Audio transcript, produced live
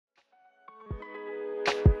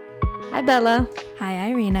Hi, Bella. Hi,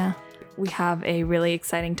 Irina. We have a really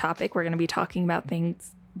exciting topic. We're going to be talking about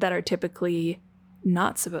things that are typically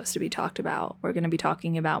not supposed to be talked about. We're going to be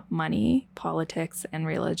talking about money, politics, and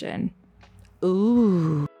religion.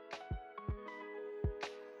 Ooh.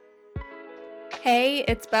 Hey,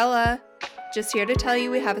 it's Bella. Just here to tell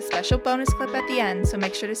you we have a special bonus clip at the end, so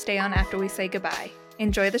make sure to stay on after we say goodbye.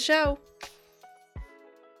 Enjoy the show.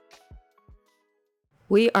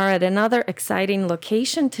 We are at another exciting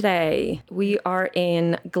location today. We are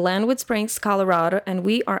in Glenwood Springs, Colorado, and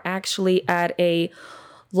we are actually at a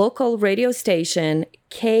local radio station,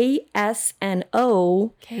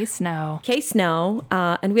 KSNO. K-Snow.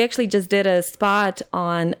 And we actually just did a spot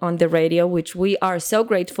on the radio, which we are so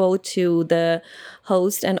grateful to the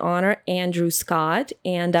host and owner, Andrew Scott.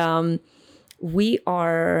 And we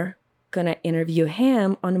are going to interview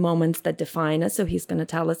him on moments that define us. So he's going to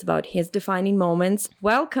tell us about his defining moments.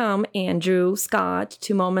 Welcome, Andrew Scott,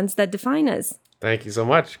 to Moments That Define Us. Thank you so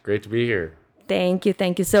much. Great to be here. Thank you.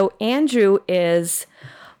 So Andrew is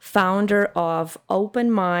founder of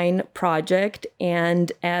Open Mind Project.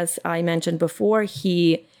 And as I mentioned before,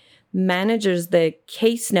 he manages the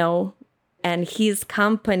K-Snow, and his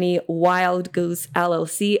company, Wild Goose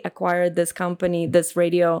LLC, acquired this company, this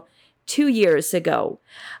radio, 2 years ago.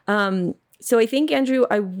 So I think, Andrew,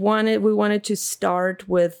 we wanted to start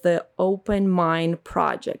with the Open Mind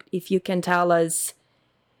Project. If you can tell us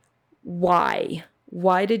why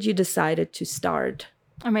did you decide to start?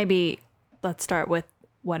 Or maybe let's start with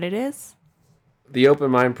what it is. The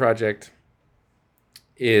Open Mind Project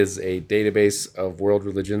is a database of world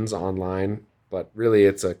religions online, but really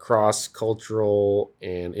it's a cross-cultural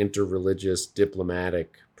and interreligious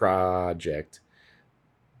diplomatic project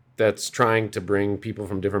that's trying to bring people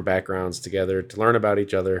from different backgrounds together to learn about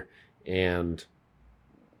each other, and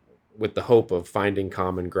with the hope of finding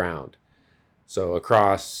common ground. So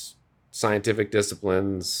across scientific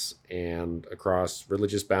disciplines and across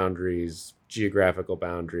religious boundaries, geographical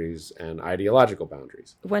boundaries, and ideological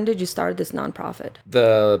boundaries. When did you start this nonprofit?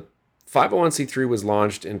 The 501c3 was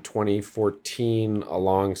launched in 2014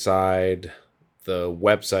 alongside the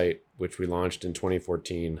website, which we launched in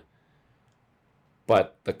 2014.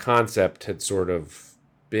 But the concept had sort of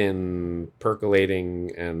been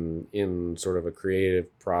percolating and in sort of a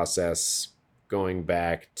creative process going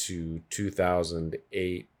back to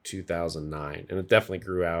 2008, 2009. And it definitely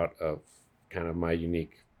grew out of kind of my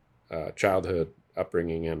unique childhood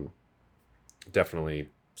upbringing, and definitely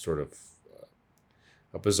sort of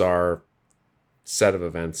a bizarre set of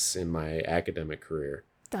events in my academic career.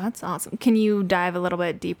 That's awesome. Can you dive a little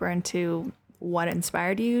bit deeper into what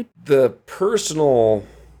inspired you? The personal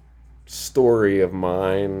story of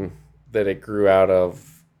mine that it grew out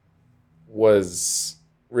of was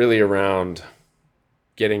really around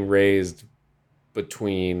getting raised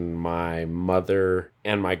between my mother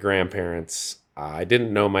and my grandparents. I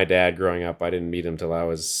didn't know my dad growing up. I didn't meet him till I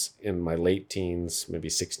was in my late teens, maybe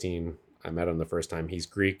 16. I met him the first time. He's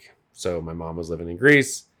Greek, so my mom was living in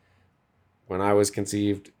Greece when I was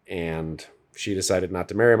conceived, and she decided not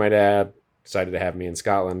to marry my dad, decided to have me in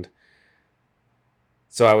Scotland.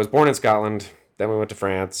 So I was born in Scotland, then we went to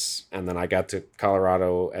France, and then I got to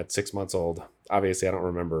Colorado at 6 months old. Obviously, I don't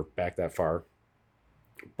remember back that far.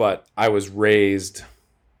 But I was raised,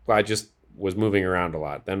 I just was moving around a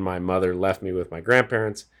lot. Then my mother left me with my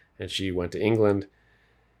grandparents, and she went to England.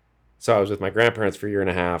 So I was with my grandparents for a year and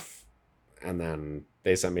a half, and then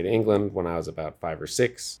they sent me to England when I was about 5 or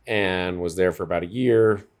 6, and was there for about a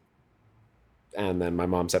year. And then my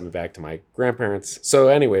mom sent me back to my grandparents. So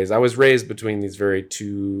anyways, I was raised between these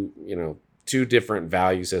two different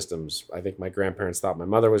value systems. I think my grandparents thought my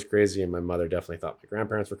mother was crazy, and my mother definitely thought my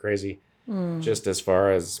grandparents were crazy. Just as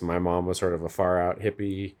far as my mom was sort of a far out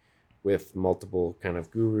hippie with multiple kind of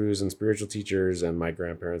gurus and spiritual teachers, and my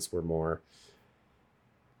grandparents were more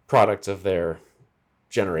products of their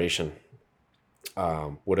generation.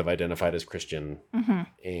 Would have identified as Christian.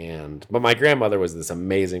 Mm-hmm. But my grandmother was this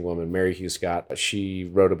amazing woman, Mary Hugh Scott. She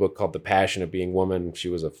wrote a book called The Passion of Being Woman. She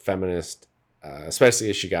was a feminist, especially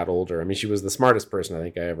as she got older. I mean, she was the smartest person I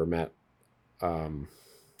think I ever met.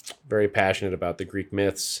 Very passionate about the Greek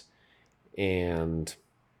myths. And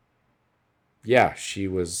yeah, she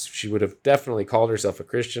would have definitely called herself a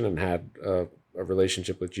Christian and had a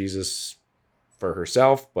relationship with Jesus for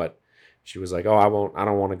herself, but she was like, I don't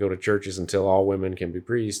want to go to churches until all women can be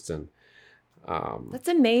priests. And that's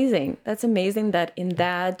amazing. That's amazing that in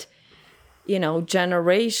that,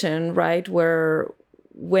 generation, right, where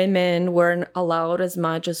women weren't allowed as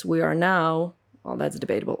much as we are now. Well, that's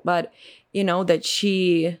debatable, but that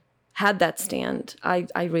she had that stand. I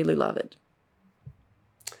really love it.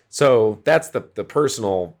 So that's the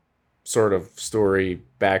personal sort of story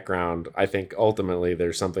background, I think ultimately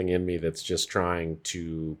there's something in me that's just trying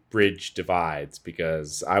to bridge divides,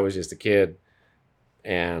 because I was just a kid,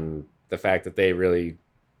 and the fact that they really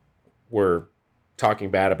were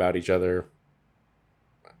talking bad about each other,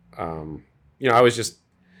 I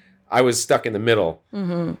was stuck in the middle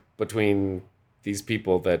between these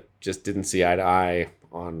people that just didn't see eye to eye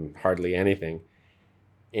on hardly anything.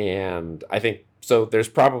 And I think so there's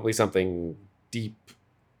probably something deep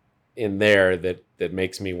in there that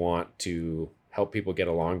makes me want to help people get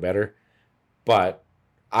along better. But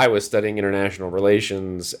I was studying international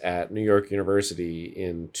relations at New York University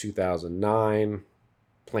in 2009,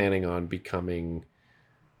 planning on becoming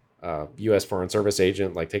a U.S. Foreign Service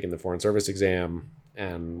agent, like taking the Foreign Service exam.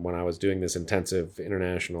 And when I was doing this intensive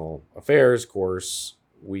international affairs course,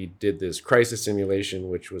 we did this crisis simulation,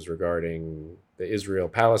 which was regarding the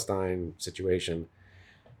Israel-Palestine situation.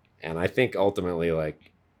 And I think ultimately, like,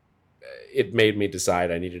 it made me decide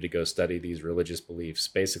I needed to go study these religious beliefs,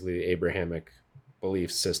 basically the Abrahamic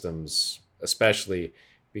belief systems, especially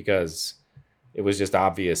because it was just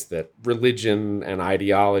obvious that religion and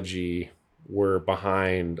ideology were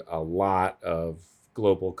behind a lot of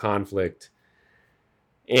global conflict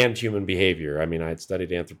and human behavior. I mean, I'd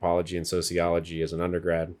studied anthropology and sociology as an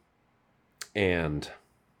undergrad. And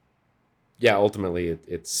yeah, ultimately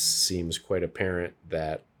it seems quite apparent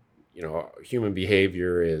that, human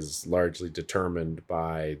behavior is largely determined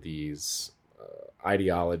by these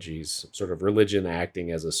ideologies, sort of religion acting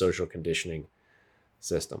as a social conditioning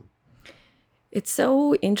system. It's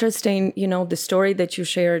so interesting, the story that you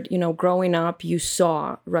shared, growing up, you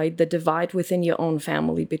saw, right, the divide within your own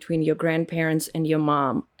family between your grandparents and your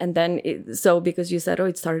mom. And then, because you said,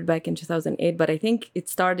 it started back in 2008, but I think it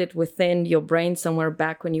started within your brain somewhere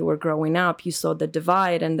back when you were growing up. You saw the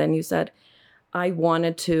divide, and then you said, I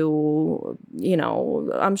wanted to,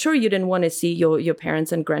 I'm sure you didn't want to see your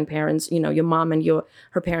parents and grandparents, your mom and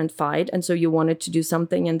her parent fight. And so you wanted to do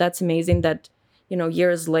something. And that's amazing that,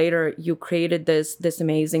 years later, you created this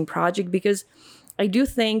amazing project, because I do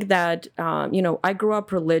think that, I grew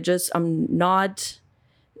up religious. I'm not,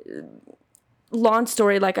 long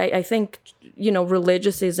story, like I think,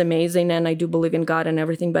 religious is amazing, and I do believe in God and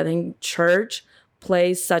everything, but I think church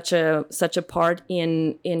plays such a part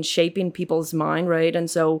in shaping people's mind, right? And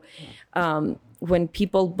so when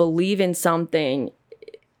people believe in something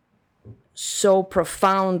so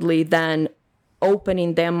profoundly, then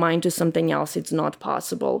opening their mind to something else, it's not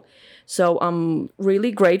possible. So I'm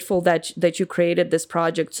really grateful that you created this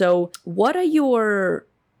project. So what are your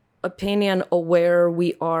opinion of where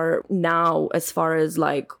we are now as far as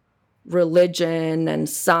like religion and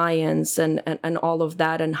science and all of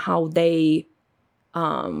that, and how they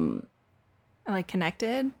like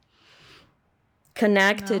connected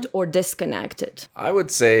no. or disconnected? I would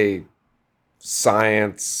say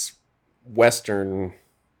science, Western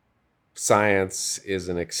science, is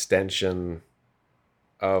an extension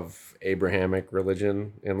of Abrahamic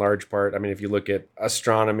religion in large part. I mean, if you look at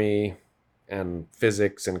astronomy and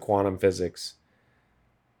physics and quantum physics,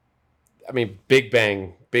 I mean, Big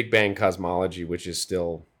Bang cosmology, which is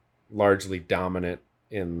still largely dominant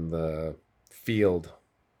in the field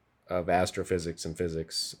of astrophysics and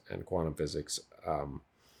physics and quantum physics.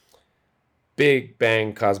 Big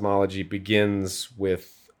Bang cosmology begins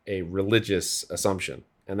with a religious assumption,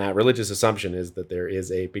 and that religious assumption is that there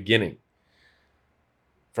is a beginning.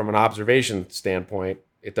 From an observation standpoint,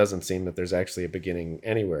 it doesn't seem that there's actually a beginning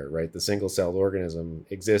anywhere, right? The single-celled organism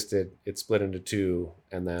existed, it split into two,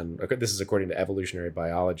 and then, this is according to evolutionary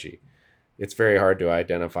biology, it's very hard to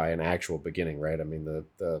identify an actual beginning, right? I mean,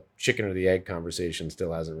 the chicken or the egg conversation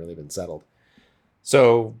still hasn't really been settled.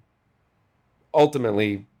 So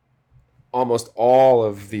ultimately, almost all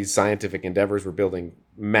of these scientific endeavors were building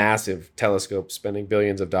massive telescopes, spending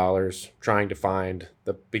billions of dollars trying to find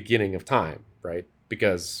the beginning of time, right?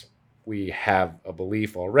 Because we have a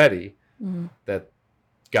belief already that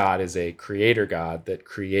God is a creator God that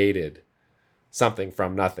created something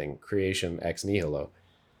from nothing, creation ex nihilo.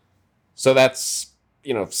 So that's,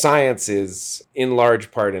 science is in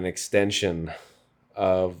large part an extension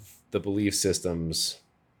of the belief systems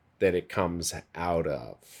that it comes out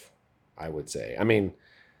of, I would say. I mean,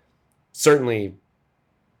 certainly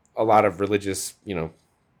a lot of religious,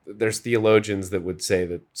 there's theologians that would say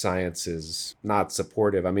that science is not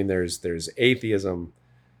supportive. I mean, there's atheism.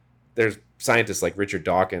 There's scientists like Richard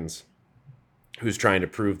Dawkins, who's trying to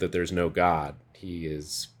prove that there's no God. He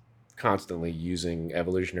is constantly using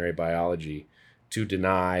evolutionary biology to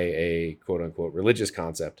deny a quote-unquote religious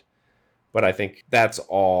concept. But I think that's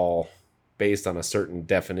all based on a certain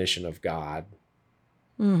definition of God.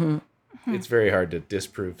 Mm-hmm. it's very hard to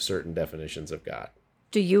disprove certain definitions of God.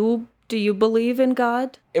 Do you believe in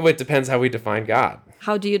God? It depends how we define God.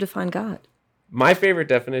 How do you define God? My favorite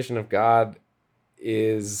definition of God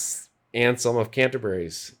is Anselm of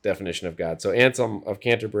Canterbury's definition of God. So Anselm of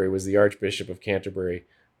Canterbury was the Archbishop of Canterbury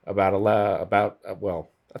about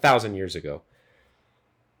 1,000 years ago.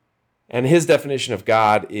 And his definition of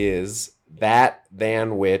God is that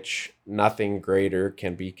than which nothing greater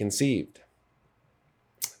can be conceived.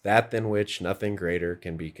 That than which nothing greater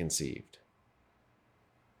can be conceived.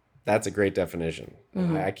 That's a great definition.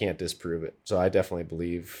 Mm-hmm. I can't disprove it. So I definitely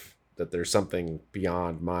believe that there's something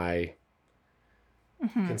beyond my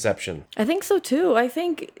conception. I think so too. I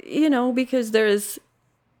think, because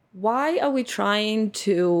why are we trying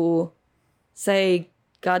to say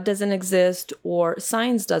God doesn't exist or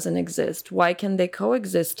science doesn't exist? Why can they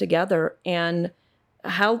coexist together and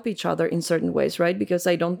help each other in certain ways, right? Because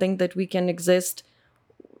I don't think that we can exist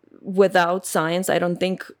without science. I don't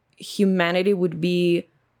think humanity would be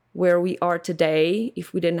where we are today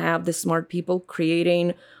if we didn't have the smart people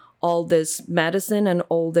creating all this medicine and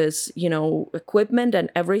all this, equipment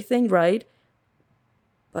and everything, right?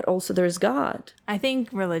 But also there's God. I think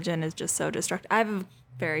religion is just so destructive. I have a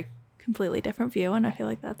very completely different view, and I feel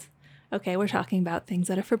like that's okay. We're talking about things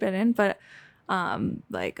that are forbidden, but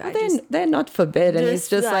they're not forbidden. It's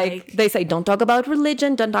just just like they say, don't talk about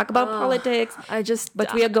religion, don't talk about politics.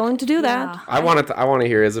 But we are going to do that. I want to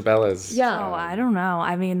hear Isabella's. Yeah. Oh, I don't know.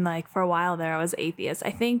 I mean, for a while there, I was atheist.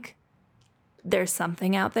 I think there's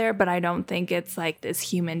something out there, but I don't think it's like this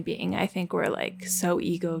human being. I think we're so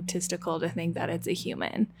egotistical to think that it's a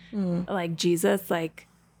human. Like Jesus,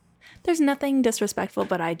 there's nothing disrespectful,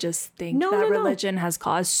 but I just think religion has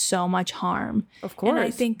caused so much harm. Of course. And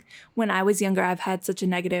I think when I was younger, I've had such a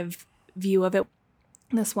negative view of it.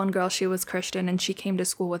 This one girl, she was Christian, and she came to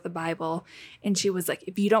school with the Bible, and she was like,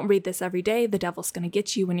 if you don't read this every day, the devil's going to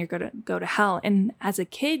get you when you're going to go to hell. And as a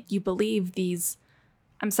kid, you believe these,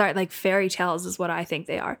 fairy tales is what I think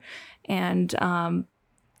they are. And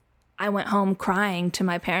I went home crying to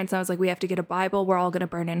my parents. I was like, we have to get a Bible. We're all going to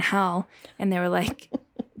burn in hell. And they were like,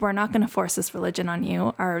 we're not going to force this religion on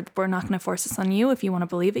you, or we're not going to force this on you. If you want to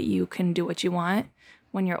believe it, you can do what you want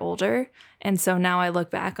when you're older. And so now I look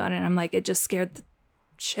back on it and I'm like, it just scared the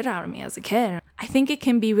shit out of me as a kid. I think it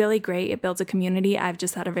can be really great. It builds a community. I've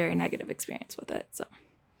just had a very negative experience with it. So,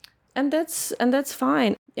 and that's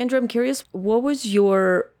fine. Andrew, I'm curious, what was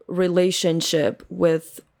your relationship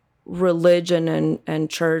with religion and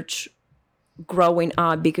church growing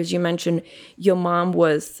up? Because you mentioned your mom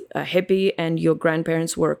was a hippie and your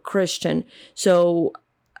grandparents were Christian. So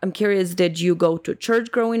I'm curious, did you go to church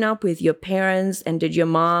growing up with your parents? And did your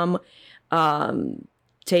mom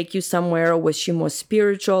take you somewhere? Or was she more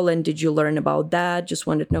spiritual? And did you learn about that? Just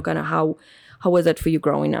wanted to know kind of how was that for you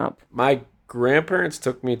growing up? My grandparents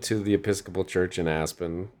took me to the Episcopal Church in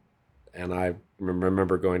Aspen, and I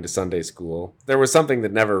remember going to Sunday school. There was something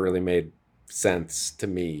that never really made sense to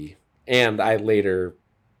me. And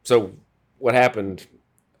so what happened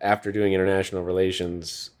after doing international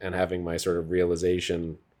relations and having my sort of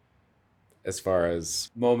realization as far as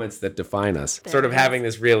moments that define us, sort of having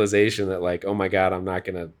this realization that oh my God, I'm not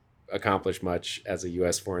going to accomplish much as a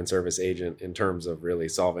U.S. Foreign Service agent in terms of really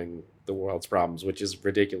solving the world's problems, which is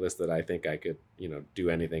ridiculous that I think I could, do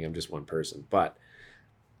anything. I'm just one person. But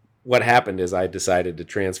what happened is I decided to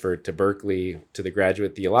transfer to Berkeley to the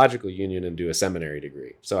Graduate Theological Union and do a seminary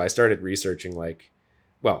degree. So I started researching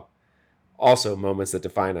also moments that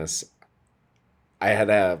define us. I had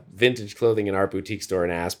a vintage clothing and art boutique store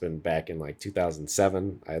in Aspen back in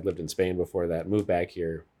 2007. I had lived in Spain before that, moved back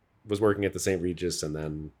here, was working at the St. Regis, and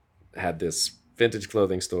then had this vintage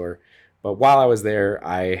clothing store. But while I was there,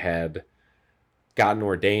 I had gotten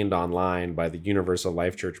ordained online by the Universal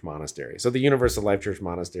Life Church Monastery. So the Universal Life Church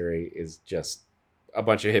Monastery is just a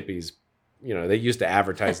bunch of hippies. They used to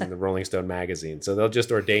advertise in the Rolling Stone magazine. So they'll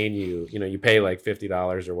just ordain you, you pay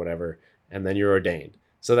 $50 or whatever, and then you're ordained.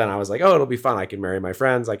 So then I was like, oh, it'll be fun. I can marry my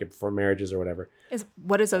friends. I can perform marriages or whatever.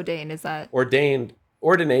 What is ordained? Is that?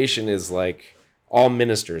 Ordination is all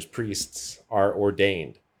ministers, priests are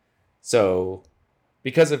ordained. So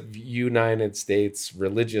because of United States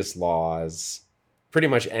religious laws, pretty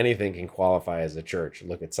much anything can qualify as a church.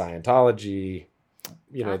 Look at Scientology,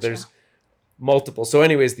 Gotcha. There's multiple. So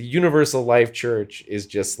anyways, the Universal Life Church is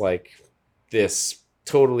just this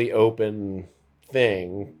totally open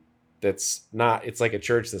thing that's not, it's like a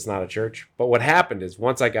church that's not a church. But what happened is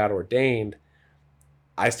once I got ordained,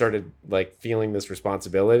 I started feeling this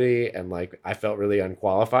responsibility, and I felt really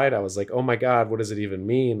unqualified. I was like, oh my God, what does it even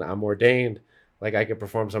mean? I'm ordained. I could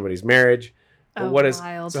perform somebody's marriage. But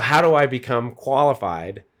wild. So how do I become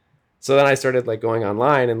qualified So then I started like going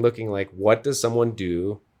online and looking like, what does someone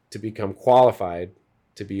do to become qualified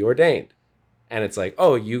to be ordained? And it's like,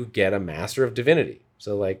 oh, you get a Master of Divinity.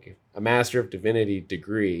 So like a Master of Divinity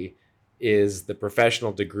degree is the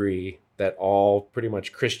professional degree that all pretty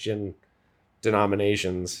much Christian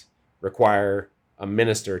denominations require a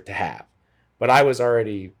minister to have. But I was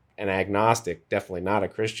already an agnostic, definitely not a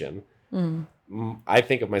Christian. I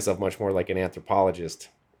think of myself much more like an anthropologist.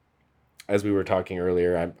 As we were talking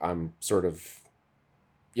earlier, I'm sort of,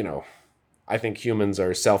 I think humans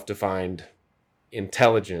are self-defined,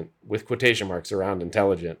 intelligent, with quotation marks around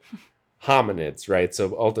intelligent, hominids, right?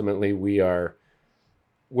 So ultimately we're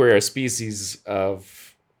a species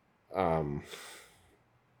of, we're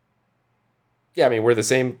the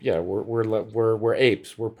same. Yeah, we're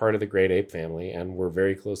apes. We're part of the great ape family, and we're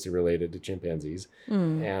very closely related to chimpanzees.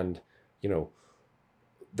 And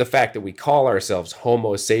the fact that we call ourselves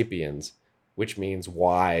Homo sapiens, which means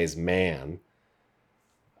wise man,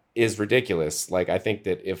 is ridiculous. Like, I think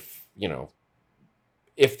that if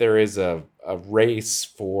there is a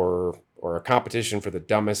race or a competition for the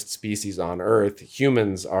dumbest species on Earth,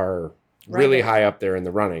 humans are really high up there in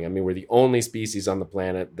the running. I mean, we're the only species on the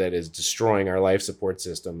planet that is destroying our life support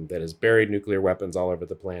system, that has buried nuclear weapons all over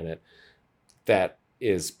the planet, that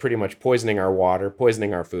is pretty much poisoning our water,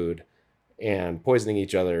 poisoning our food, and poisoning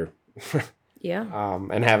each other.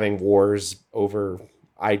 And having wars over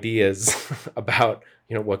ideas about,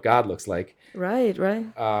 what God looks like. Right.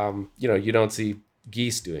 You don't see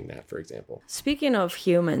geese doing that, for example. Speaking of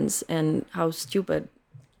humans and how stupid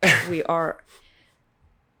we are,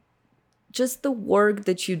 just the work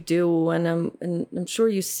that you do, and I'm sure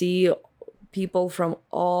you see people from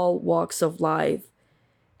all walks of life,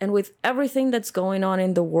 and with everything that's going on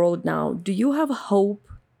in the world now, do you have hope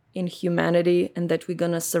in humanity and that we're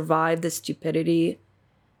gonna survive the stupidity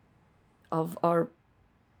of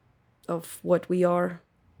what we are?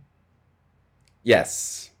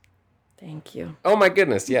 Yes. Thank you. Oh my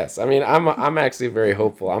goodness, yes. I mean, I'm actually very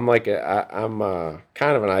hopeful. I'm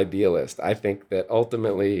kind of an idealist. I think that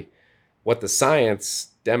ultimately, what the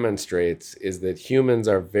science demonstrates is that humans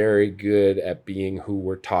are very good at being who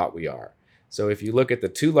we're taught we are. So if you look at the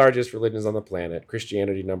two largest religions on the planet,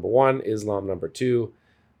 Christianity number 1, Islam number 2,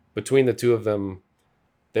 between the two of them,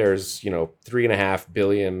 there's 3.5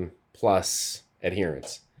 billion plus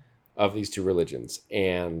adherents of these two religions,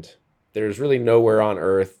 and there's really nowhere on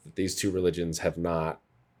earth that these two religions have not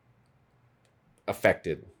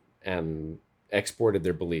affected and exported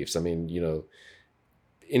their beliefs. I mean,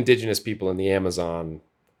 indigenous people in the Amazon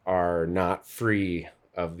are not free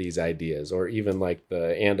of these ideas, or even like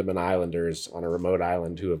the Andaman Islanders on a remote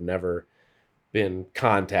island who have never been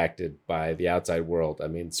contacted by the outside world. I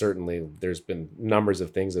mean, certainly there's been numbers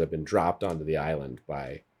of things that have been dropped onto the island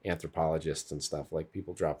by anthropologists and stuff, like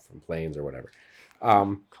people dropped from planes or whatever.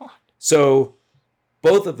 So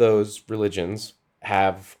both of those religions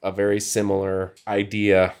have a very similar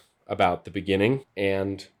idea about the beginning,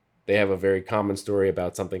 and they have a very common story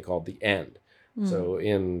about something called the end. So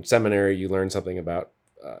in seminary, you learn something about,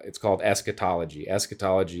 it's called eschatology.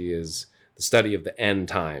 Eschatology is the study of the end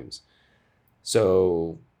times.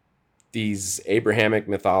 So these Abrahamic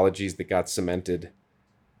mythologies that got cemented,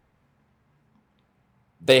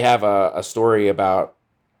 they have a story about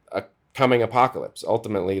a coming apocalypse.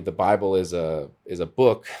 Ultimately, the Bible is a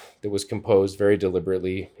book that was composed very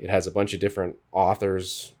deliberately. It has a bunch of different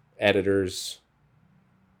authors, editors.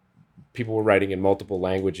 People were writing in multiple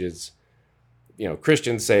languages.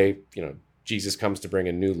 Christians say, Jesus comes to bring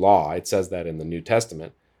a new law. It says that in the New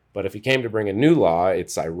Testament. But if he came to bring a new law,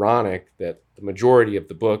 it's ironic that the majority of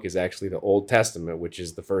the book is actually the Old Testament, which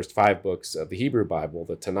is the first 5 books of the Hebrew Bible,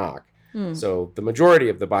 the Tanakh. So the majority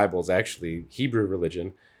of the Bible is actually Hebrew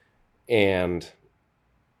religion. And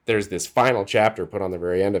there's this final chapter put on the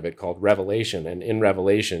very end of it called Revelation. And in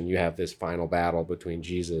Revelation, you have this final battle between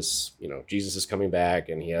Jesus. Jesus is coming back,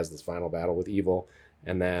 and he has this final battle with evil.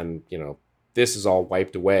 And then, this is all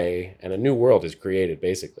wiped away, and a new world is created,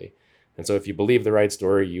 basically. And so if you believe the right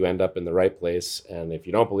story, you end up in the right place. And if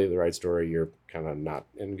you don't believe the right story, you're kind of not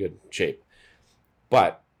in good shape.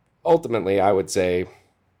 But ultimately, I would say,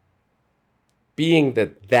 being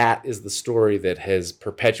that is the story that has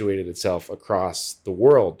perpetuated itself across the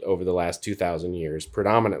world over the last 2,000 years,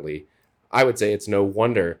 predominantly, I would say it's no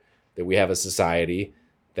wonder that we have a society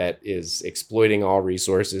that is exploiting all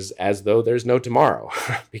resources as though there's no tomorrow,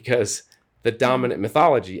 because the dominant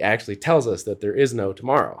mythology actually tells us that there is no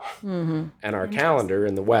tomorrow. And our calendar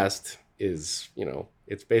in the West is,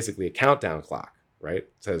 it's basically a countdown clock, right?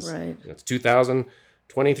 It says it's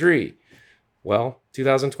 2023. Well,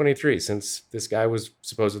 2023, since this guy was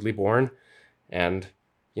supposedly born, and,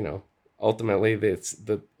 ultimately, it's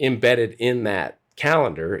the embedded in that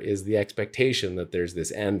calendar is the expectation that there's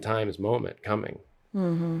this end times moment coming.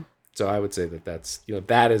 So I would say that that's,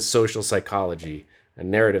 that is social psychology and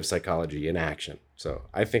narrative psychology in action. So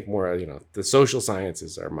I think more, the social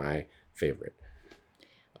sciences are my favorite.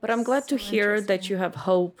 But I'm glad to hear that you have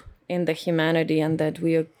hope in the humanity and that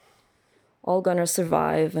we are all going to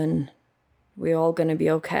survive and we're all going to be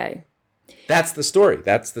okay. That's the story.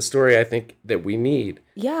 That's the story I think that we need.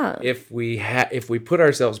 Yeah. If we put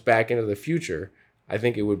ourselves back into the future, I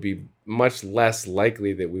think it would be much less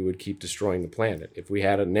likely that we would keep destroying the planet. If we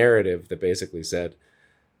had a narrative that basically said,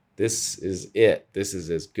 this is it. This is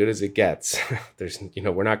as good as it gets.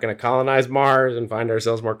 We're not going to colonize Mars and find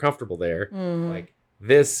ourselves more comfortable there. Like,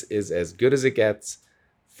 this is as good as it gets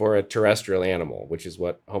for a terrestrial animal, which is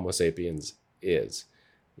what Homo sapiens is.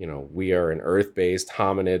 We are an earth-based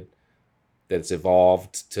hominid that's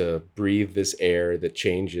evolved to breathe this air that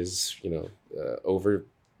changes, over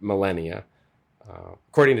millennia.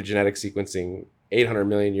 According to genetic sequencing, 800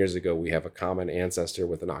 million years ago, we have a common ancestor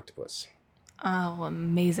with an octopus. Oh,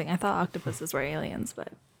 amazing. I thought octopuses were aliens, but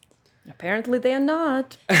apparently they are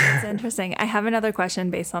not. It's interesting. I have another question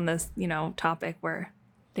based on this, topic where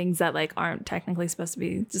things that aren't technically supposed to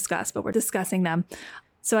be discussed, but we're discussing them.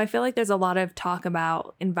 So I feel like there's a lot of talk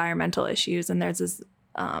about environmental issues, and there's this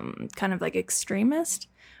kind of extremist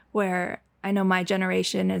where I know my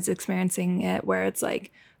generation is experiencing it, where it's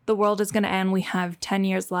the world is going to end. We have 10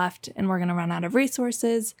 years left and we're going to run out of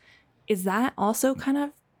resources. Is that also kind of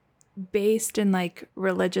based in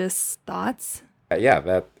religious thoughts? Yeah,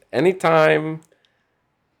 that anytime,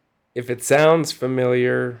 if it sounds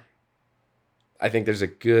familiar, I think there's a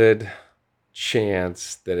good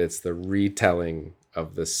chance that it's the retelling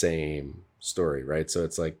of the same story, right? So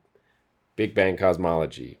it's like Big Bang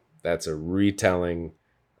cosmology. That's a retelling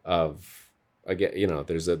of, again,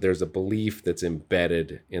 there's a belief that's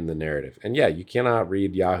embedded in the narrative. And yeah, you cannot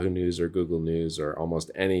read Yahoo News or Google News or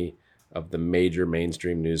almost any of the major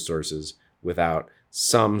mainstream news sources without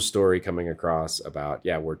some story coming across about,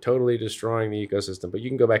 we're totally destroying the ecosystem. But you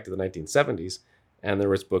can go back to the 1970s and there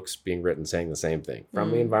was books being written saying the same thing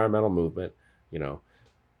from the environmental movement,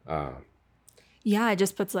 Yeah, it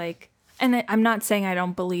just puts and I'm not saying I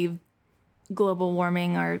don't believe global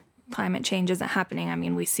warming or climate change isn't happening. I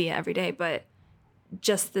mean, we see it every day, but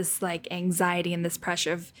just this anxiety and this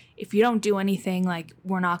pressure of if you don't do anything,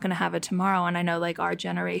 we're not going to have it tomorrow. And I know our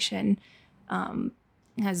generation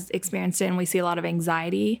has experienced it, and we see a lot of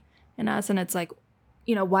anxiety in us. And it's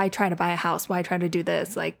why try to buy a house? Why try to do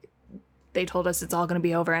this? They told us it's all going to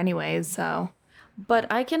be over anyways. So, but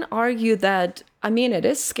I can argue that, it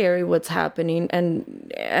is scary what's happening.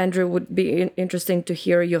 And Andrew, would be interesting to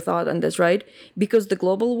hear your thought on this, right? Because the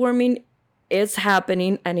global warming is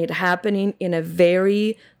happening, and it's happening in a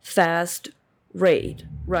very fast rate,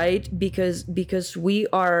 right? Because we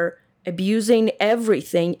are abusing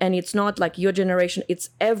everything, and it's not your generation, it's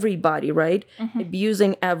everybody, right?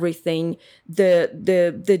 Abusing everything.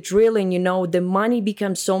 The drilling, the money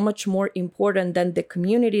becomes so much more important than the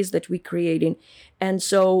communities that we're creating. And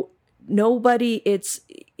so nobody,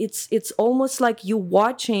 it's almost like you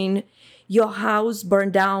watching your house burn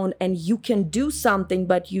down and you can do something,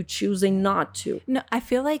 but you choosing not to. No, I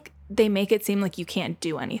feel like they make it seem like you can't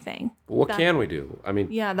do anything. What can we do?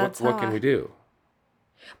 What can we do?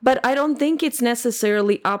 But I don't think it's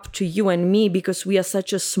necessarily up to you and me, because we are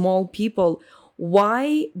such a small people.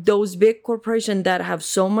 Why those big corporations that have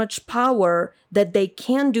so much power that they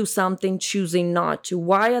can do something choosing not to?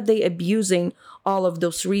 Why are they abusing all of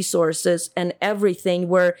those resources and everything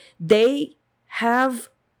where they have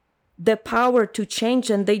the power to change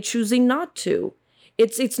and they choosing not to?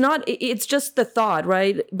 It's just the thought,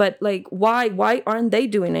 right? But why aren't they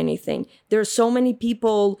doing anything? There are so many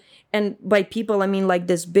people, and by people I mean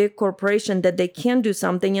this big corporation, that they can do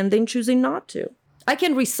something and then choosing not to. I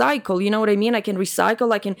can recycle, you know what I mean? I can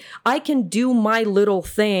recycle, I can do my little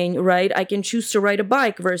thing, right? I can choose to ride a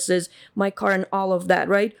bike versus my car and all of that,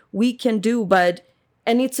 right? We can do,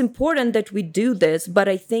 and it's important that we do this, but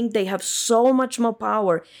I think they have so much more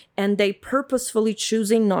power and they purposefully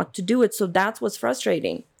choosing not to do it. So that's what's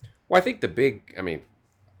frustrating. Well, I think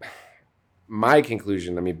my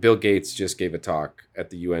conclusion, Bill Gates just gave a talk at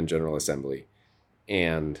the UN General Assembly,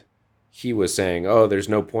 and he was saying, there's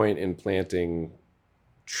no point in planting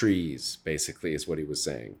trees, basically, is what he was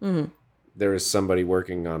saying. There is somebody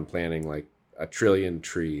working on planting 1 trillion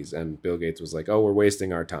trees, and Bill Gates was like, we're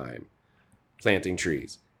wasting our time planting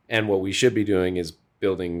trees. And what we should be doing is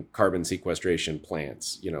building carbon sequestration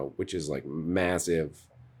plants, which is massive,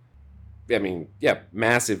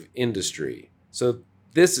 massive industry. So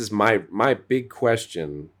this is my big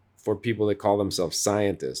question for people that call themselves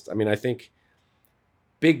scientists. I mean, I think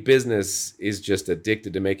big business is just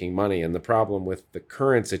addicted to making money. And the problem with the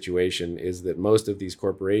current situation is that most of these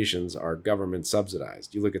corporations are government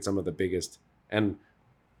subsidized. You look at some of the biggest, and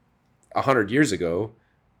 100 years ago,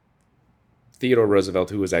 Theodore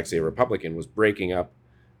Roosevelt, who was actually a Republican, was breaking up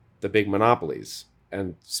the big monopolies.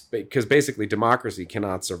 And because basically democracy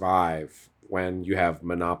cannot survive when you have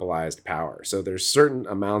monopolized power. So there's certain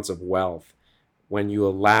amounts of wealth when you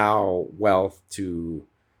allow wealth to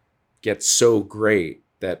get so great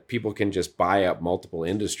that people can just buy up multiple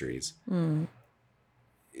industries.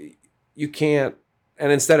 You can't,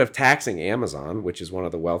 and instead of taxing Amazon, which is one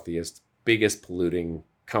of the wealthiest, biggest polluting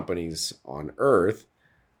companies on earth,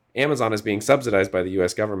 Amazon is being subsidized by the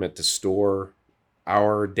US government to store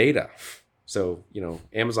our data. So,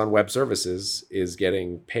 Amazon Web Services is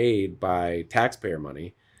getting paid by taxpayer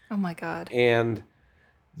money. Oh my God. And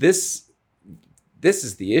this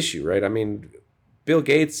is the issue, right? I mean, Bill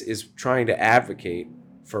Gates is trying to advocate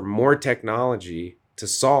for more technology to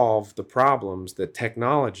solve the problems that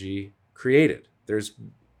technology created. There's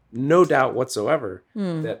no doubt whatsoever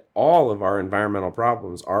that all of our environmental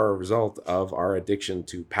problems are a result of our addiction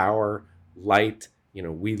to power, light.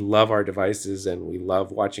 We love our devices and we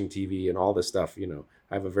love watching TV and all this stuff.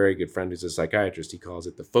 I have a very good friend who's a psychiatrist. He calls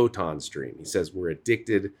it the photon stream. He says we're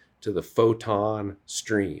addicted to the photon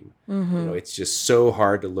stream. It's just so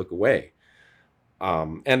hard to look away.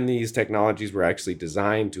 And these technologies were actually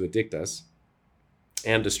designed to addict us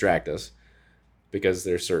and distract us because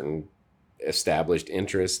there's certain established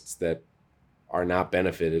interests that are not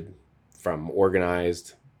benefited from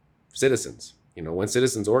organized citizens. When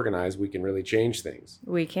citizens organize, we can really change things.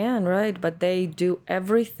 We can, right? But they do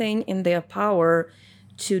everything in their power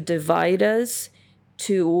to divide us,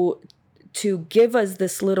 to give us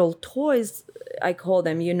this little toys, I call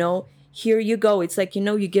them, here you go. It's like,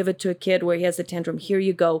 you give it to a kid where he has a tantrum. Here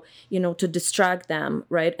you go, to distract them,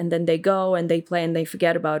 right? And then they go and they play and they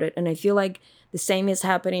forget about it. And I feel like the same is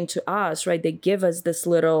happening to us, right? They give us this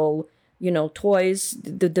little, toys,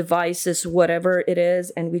 the devices, whatever it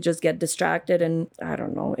is, and we just get distracted. And I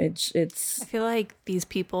don't know, it's. I feel like these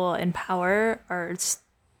people in power are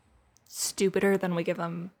stupider than we give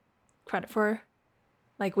them credit for.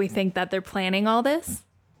 Like, we think that they're planning all this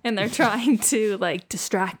and they're trying to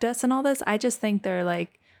distract us and all this. I just think they're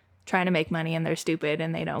trying to make money and they're stupid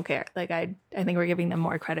and they don't care. I think we're giving them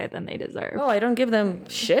more credit than they deserve. Oh, I don't give them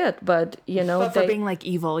shit, but but for being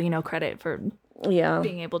evil, credit for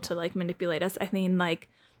being able to manipulate us. I mean,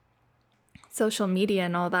 social media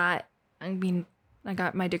and all that. I mean, I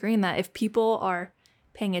got my degree in that. If people are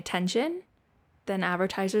paying attention, then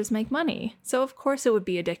advertisers make money. So of course it would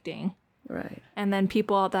be addicting. Right. And then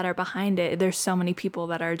people that are behind it, there's so many people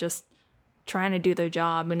that are just trying to do their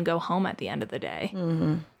job and go home at the end of the day.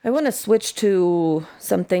 I want to switch to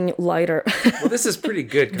something lighter. Well, this is pretty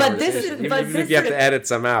good conversation. Even if you have to edit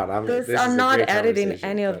some out. I'm not editing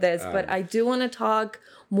any of this, but I do want to talk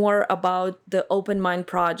more about the Open Mind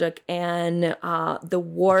Project and the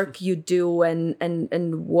work you do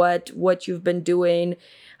and what you've been doing,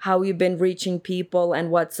 how you've been reaching people, and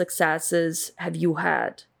what successes have you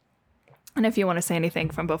had. And if you want to say anything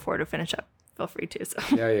from before to finish up, feel free to.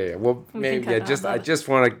 So yeah. Well, maybe I just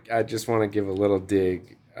want to give a little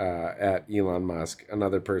dig at Elon Musk,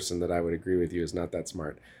 another person that I would agree with you is not that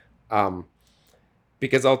smart,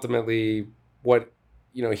 because ultimately,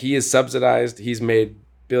 he is subsidized. He's made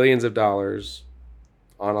billions of dollars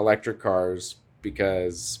on electric cars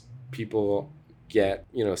because people get,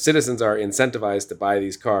 citizens are incentivized to buy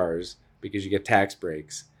these cars because you get tax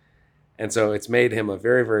breaks. And so it's made him a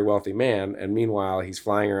very, very wealthy man. And meanwhile, he's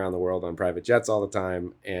flying around the world on private jets all the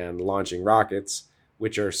time and launching rockets,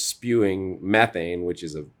 which are spewing methane, which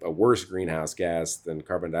is a worse greenhouse gas than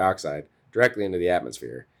carbon dioxide, directly into the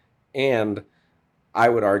atmosphere. And I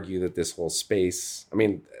would argue that this whole space,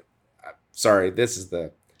 I'm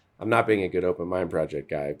not being a good Open Mind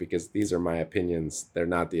Project guy because these are my opinions. They're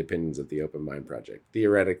not the opinions of the Open Mind Project.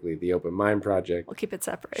 Theoretically, the Open Mind Project we'll keep it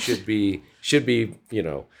separate. should be,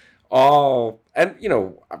 all, and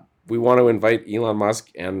we want to invite Elon Musk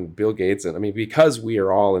and Bill Gates, and because we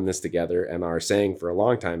are all in this together, and our saying for a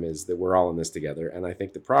long time is that we're all in this together. And I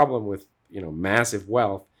think the problem with massive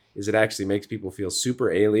wealth is it actually makes people feel super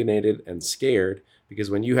alienated and scared, because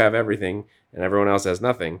when you have everything and everyone else has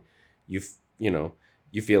nothing, you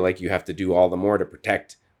feel like you have to do all the more to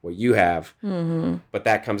protect what you have, but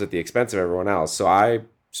that comes at the expense of everyone else. So I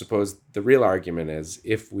suppose the real argument is,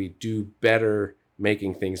 if we do better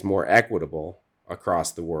making things more equitable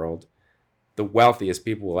across the world, the wealthiest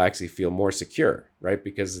people will actually feel more secure, right?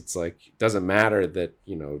 Because it's it doesn't matter that,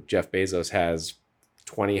 Jeff Bezos has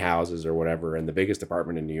 20 houses or whatever, and the biggest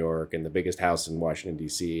apartment in New York, and the biggest house in Washington,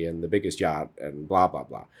 D.C., and the biggest yacht, and blah, blah,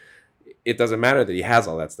 blah. It doesn't matter that he has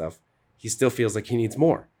all that stuff. He still feels like he needs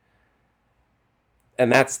more.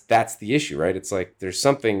 And that's the issue, right? It's like there's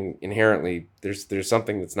something inherently, there's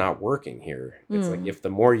something that's not working here. It's like if the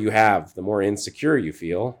more you have, the more insecure you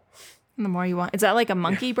feel. And the more you want. Is that like a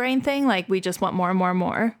monkey brain thing? Like we just want more and more and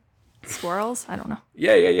more? Squirrels? I don't know.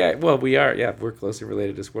 Yeah. Well, we are. Yeah, we're closely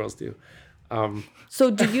related to squirrels too. So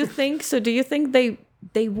do you think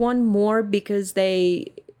they want more because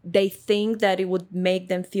they think that it would make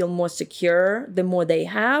them feel more secure the more they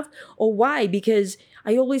have? Or why? Because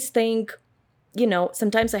I always think,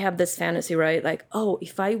 sometimes I have this fantasy, right? Like, oh,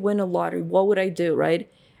 if I win a lottery, what would I do, right?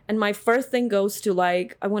 And my first thing goes to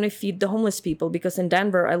like, I want to feed the homeless people because in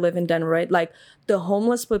Denver, I live in Denver, right? Like the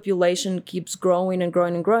homeless population keeps growing and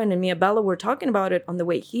growing and growing. And me and Bella were talking about it on the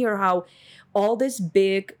way here, how all this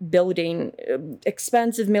big building,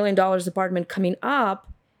 expensive $1 million apartment coming up,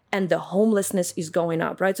 and the homelessness is going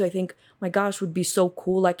up, right? So I think, my gosh, would be so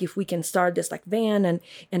cool, like if we can start this like van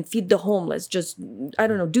and feed the homeless, just, I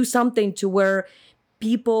don't know, do something to where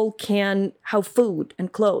people can have food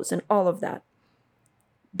and clothes and all of that.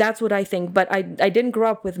 That's what I think. But I didn't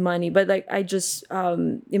grow up with money, but like I just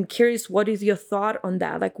am curious, what is your thought on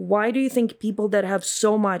that? Like, why do you think people that have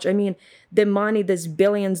so much, I mean, the money, there's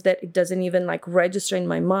billions that it doesn't even like register in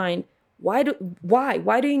my mind. Why do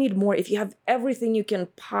you need more if you have everything you can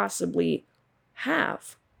possibly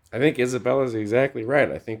have? I think Isabella's exactly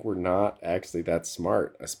right. I think we're not actually that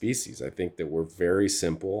smart a species. I think that we're very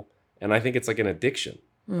simple, and I think it's like an addiction.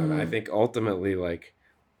 And I think ultimately, like,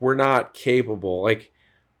 we're not capable, like,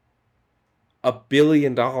 $1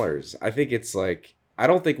 billion. I think it's like, I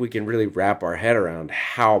don't think we can really wrap our head around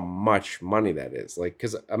how much money that is. Like,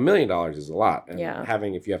 because $1 million is a lot. And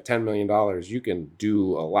if you have $10 million, you can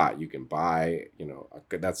do a lot. You can buy,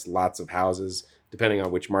 that's lots of houses, depending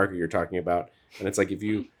on which market you're talking about. And it's like,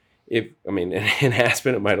 in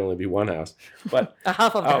Aspen, it might only be one house, but a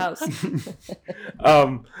half of the house.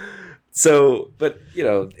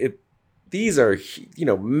 These are,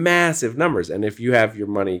 massive numbers. And if you have your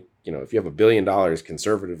money, if you have $1 billion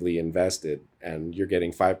conservatively invested and you're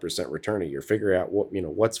getting 5% return a year, figure out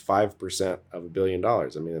what's 5% of $1 billion. I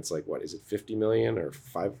mean, it's like, what is it, 50 million or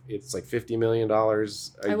five? It's like $50 million a year.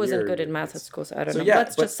 I wasn't good at math at school, so I don't know.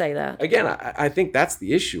 Let's just say that. Again, I think that's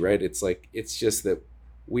the issue, right? It's like, it's just that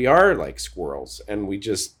we are like squirrels, and we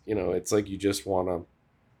just, it's like you just want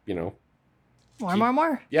to,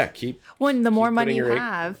 more. Yeah, when the more money you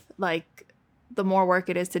have, like the more work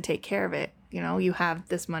it is to take care of it. You have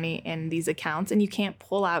this money in these accounts, and you can't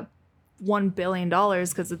pull out $1 billion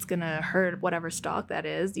because it's going to hurt whatever stock that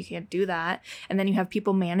is. You can't do that. And then you have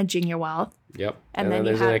people managing your wealth. Yep. And then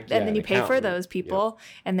you pay for those people. Yep.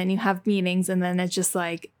 And then you have meetings, and then it's just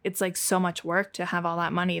like, it's like so much work to have all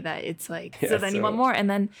that money that it's like, so then you want more. And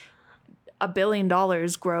then $1 billion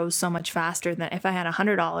grows so much faster than if I had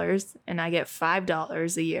 $100 and I get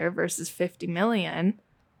 $5 a year versus 50 million.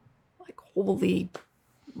 Like, holy, oh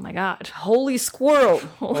my God. Holy squirrel.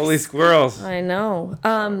 Holy squirrels. I know.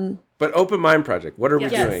 But Open Mind Project, what are we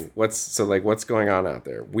doing? What's going on out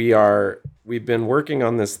there? We've been working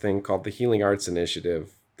on this thing called the Healing Arts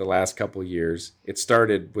Initiative the last couple of years. It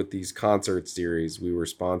started with these concert series. We were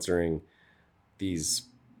sponsoring these.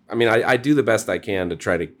 I mean, I do the best I can to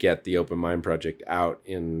try to get the Open Mind Project out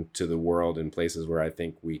into the world in places where I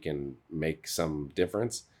think we can make some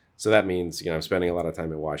difference. So that means, I'm spending a lot of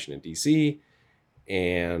time in Washington, D.C.,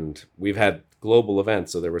 and we've had global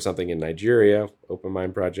events. So there was something in Nigeria, Open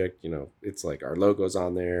Mind Project, it's like our logo's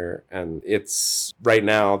on there. And it's right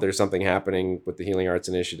now there's something happening with the Healing Arts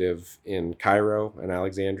Initiative in Cairo and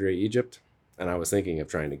Alexandria, Egypt. And I was thinking of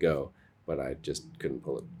trying to go, but I just couldn't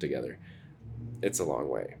pull it together. It's a long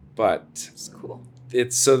way, but it's cool.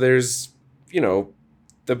 There's,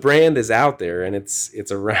 the brand is out there, and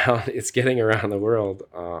it's around, it's getting around the world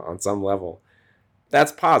on some level.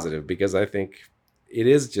 That's positive, because I think it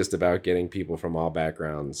is just about getting people from all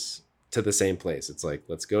backgrounds to the same place. It's like,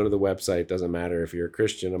 let's go to the website. Doesn't matter if you're a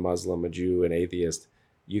Christian, a Muslim, a Jew, an atheist.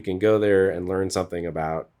 You can go there and learn something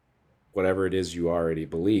about whatever it is you already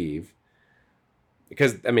believe.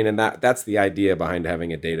 Because, and that's the idea behind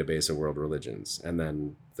having a database of world religions. And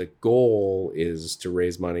then the goal is to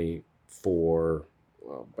raise money for,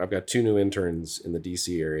 I've got 2 new interns in the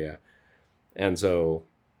DC area. And so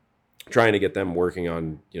trying to get them working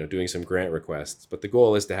on, doing some grant requests. But the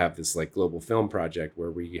goal is to have this like global film project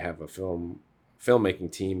where we have a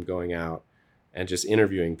filmmaking team going out and just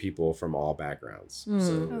interviewing people from all backgrounds.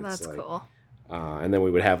 So that's cool. And then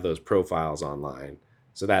we would have those profiles online.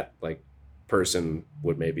 So that like person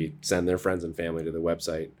would maybe send their friends and family to the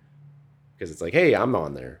website because it's like, hey, I'm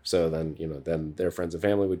on there. So then, then their friends and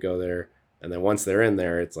family would go there. And then once they're in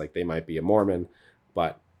there, it's like they might be a Mormon,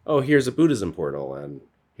 but, oh, here's a Buddhism portal and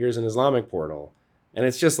here's an Islamic portal. And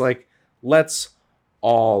it's just like, let's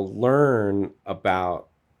all learn about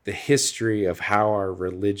the history of how our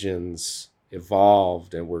religions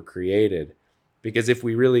evolved and were created. Because if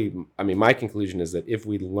we really, my conclusion is that if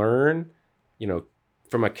we learn,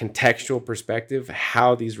 from a contextual perspective,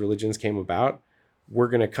 how these religions came about, we're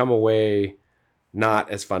going to come away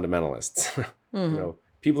not as fundamentalists.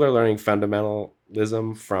 People are learning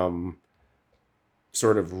fundamentalism from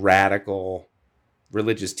sort of radical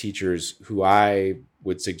religious teachers who I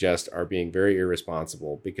would suggest are being very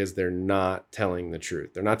irresponsible because they're not telling the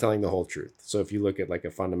truth. They're not telling the whole truth. So if you look at like a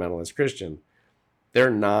fundamentalist Christian,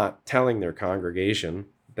 they're not telling their congregation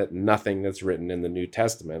that nothing that's written in the New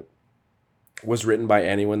Testament was written by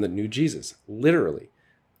anyone that knew Jesus. Literally.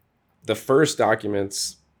 The first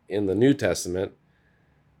documents in the New Testament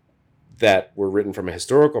that were written from a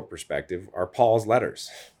historical perspective are Paul's letters.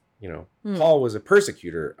 Paul was a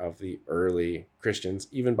persecutor of the early Christians,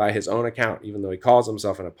 even by his own account. Even though he calls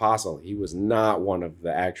himself an apostle, he was not one of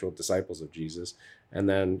the actual disciples of Jesus. And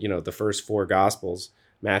then, the first 4 Gospels,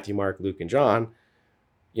 Matthew, Mark, Luke, and John,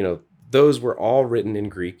 those were all written in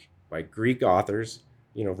Greek by Greek authors,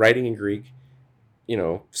 writing in Greek,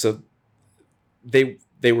 so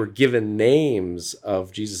they were given names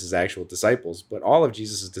of Jesus's actual disciples, but all of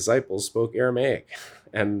Jesus's disciples spoke Aramaic,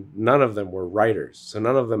 and none of them were writers. So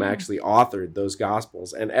none of them actually authored those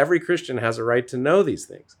Gospels. And every Christian has a right to know these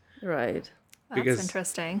things. Right. That's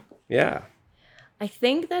interesting. Yeah. I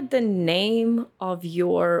think that the name of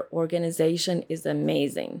your organization is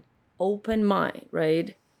amazing. Open Mind,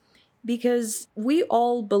 right? Because we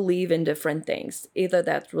all believe in different things, either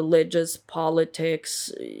that's religious,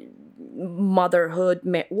 politics, motherhood,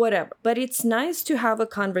 whatever. But it's nice to have a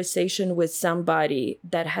conversation with somebody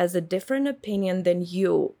that has a different opinion than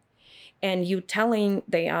you. And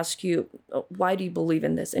they ask you, why do you believe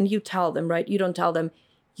in this? And you tell them, right? You don't tell them,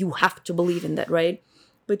 you have to believe in that, right?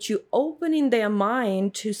 But you open in their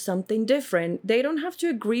mind to something different. They don't have to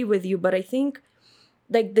agree with you, but I think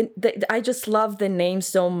I just love the name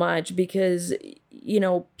so much because,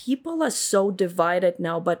 people are so divided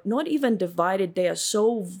now, but not even divided. They are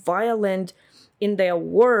so violent in their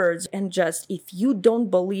words. And just, if you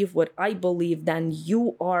don't believe what I believe, then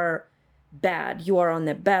you are bad. You are on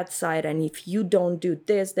the bad side. And if you don't do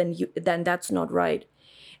this, then that's not right.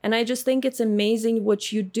 And I just think it's amazing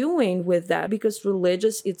what you're doing with that, because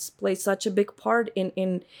it's plays such a big part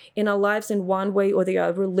in our lives in one way or the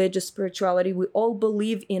other. Religious spirituality, we all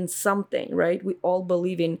believe in something, right? We all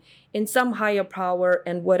believe in some higher power,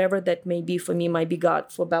 and whatever that may be. For me, might be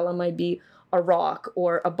God. For Bella, might be a rock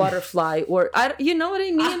or a butterfly, or you know what I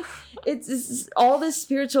mean? It's all this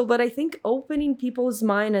spiritual, but I think opening people's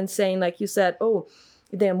mind and saying, like you said, oh,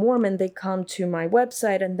 they're Mormon, they come to my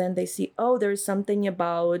website and then they see, oh, there's something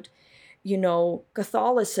about,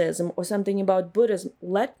 Catholicism or something about Buddhism.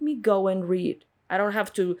 Let me go and read. I don't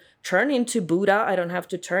have to turn into Buddha. I don't have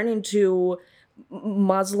to turn into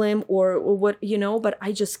Muslim or what, but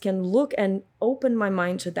I just can look and open my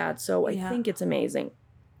mind to that. So I think it's amazing.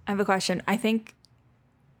 I have a question. I think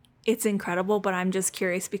it's incredible, but I'm just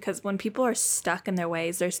curious because when people are stuck in their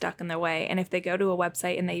ways, they're stuck in their way. And if they go to a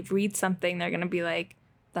website and they read something, they're going to be like,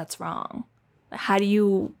 that's wrong. How do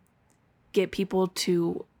you get people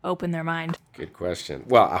to open their mind? Good question.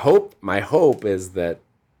 Well, my hope is that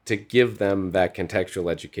to give them that contextual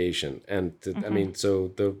education. And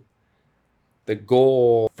so the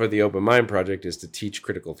goal for the Open Mind Project is to teach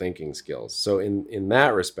critical thinking skills. So in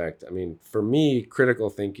that respect, for me, critical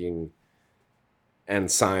thinking and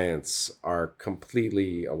science are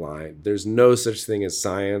completely aligned. There's no such thing as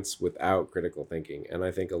science without critical thinking. And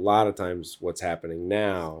I think a lot of times what's happening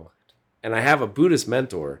now, and I have a Buddhist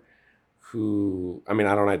mentor who, I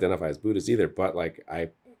don't identify as Buddhist either, but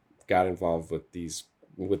I got involved with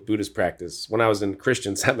Buddhist practice. When I was in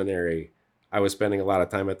Christian seminary, I was spending a lot of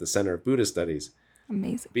time at the Center of Buddhist Studies.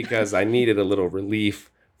 Amazing. Because I needed a little relief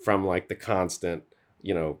from the constant,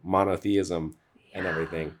 monotheism and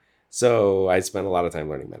everything. So I spent a lot of time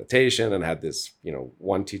learning meditation and had this,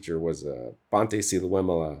 one teacher was Bhante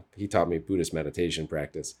Silawimala. He taught me Buddhist meditation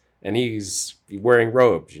practice. And he's wearing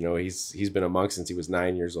robes, he's been a monk since he was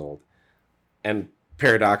 9 years old. And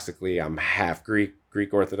paradoxically, I'm half Greek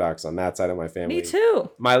Orthodox on that side of my family. Me too.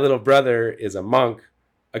 My little brother is a monk,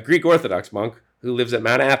 a Greek Orthodox monk who lives at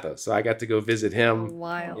Mount Athos. So I got to go visit him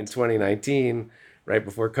in 2019. Right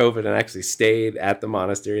before COVID, and actually stayed at the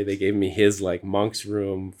monastery. They gave me his monk's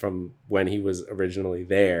room from when he was originally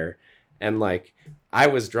there. And like, I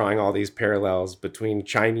was drawing all these parallels between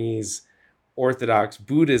Chinese Orthodox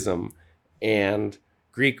Buddhism and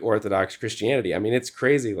Greek Orthodox Christianity. I mean, it's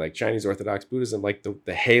crazy. Like Chinese Orthodox Buddhism, like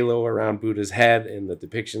the halo around Buddha's head and the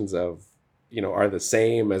depictions of, are the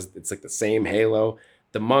same, as it's like the same halo.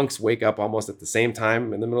 The monks wake up almost at the same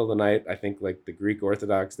time in the middle of the night. I think like the Greek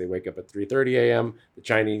Orthodox, they wake up at 3:30 a.m. The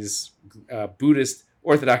Chinese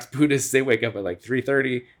Orthodox Buddhists, they wake up at like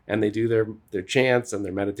 3:30 and they do their chants and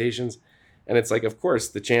their meditations. And it's like, of course,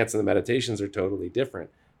 the chants and the meditations are totally different,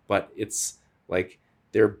 but it's like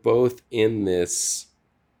they're both in this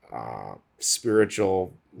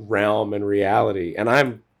spiritual realm and reality. And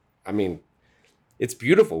I mean, it's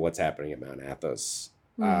beautiful what's happening at Mount Athos.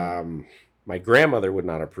 My grandmother would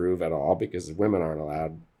not approve at all because women aren't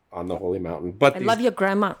allowed on the holy mountain. But I love your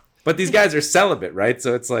grandma. But these guys are celibate, right?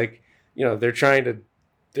 So it's like, they're trying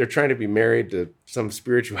to be married to some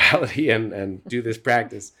spirituality and do this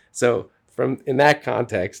practice. So in that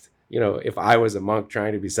context, if I was a monk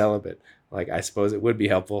trying to be celibate, like, I suppose it would be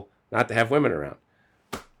helpful not to have women around.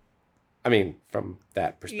 I mean, from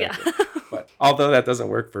that perspective. Yeah. But although that doesn't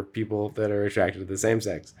work for people that are attracted to the same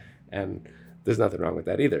sex, and there's nothing wrong with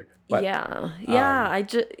that either. But I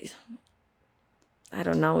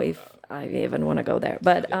don't know if I even want to go there,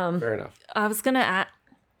 but fair enough. I was gonna ask.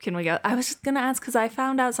 Can we go? I was just gonna ask because I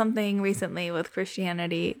found out something recently with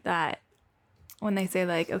Christianity that when they say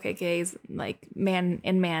like, okay, gays, like man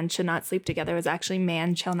and man should not sleep together, is actually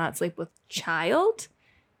man shall not sleep with child.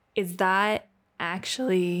 Is that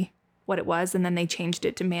actually what it was? And then they changed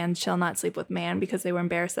it to man shall not sleep with man because they were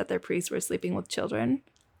embarrassed that their priests were sleeping with children.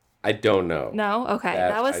 I don't know. No? Okay.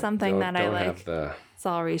 That was something that I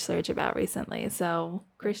saw research about recently. So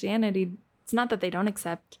Christianity, it's not that they don't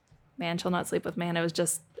accept man shall not sleep with man. It was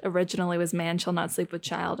just originally was man shall not sleep with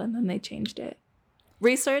child, and then they changed it.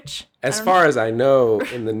 Research? As far as I know,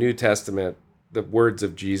 in the New Testament, the words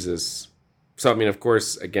of Jesus. So, I mean, of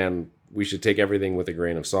course, again, we should take everything with a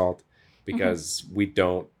grain of salt because we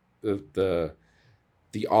don't, the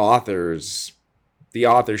authorship,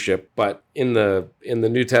 but in the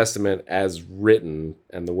New Testament as written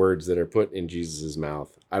and the words that are put in Jesus's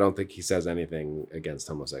mouth, I don't think he says anything against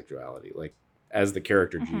homosexuality, like as the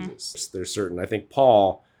character Jesus. There's certain, I think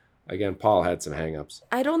Paul had some hangups.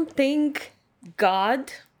 I don't think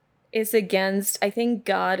God is against, I think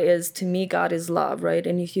God is love, right?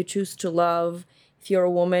 And if you choose to love, if you're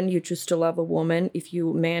a woman, you choose to love a woman. If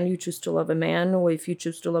you're a man, you choose to love a man, or if you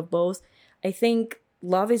choose to love both. I think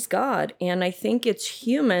love is God. And I think it's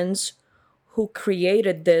humans who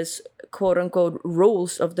created this quote unquote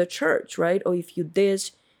rules of the church, right? Or if you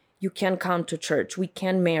this, you can come to church. We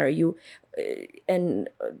can marry you. And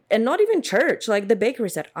not even church. Like the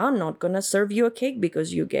bakery said, I'm not going to serve you a cake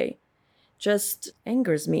because you're gay. Just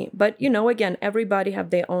angers me. But, again, everybody have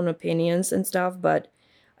their own opinions and stuff. But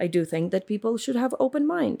I do think that people should have open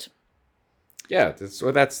mind. Yeah,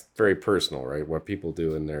 that's very personal, right? What people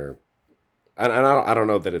do in their... And I don't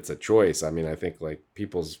know that it's a choice. I mean, I think like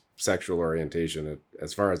people's sexual orientation,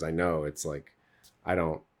 as far as I know, it's like, I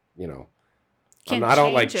don't, I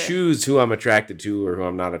don't like choose who I'm attracted to or who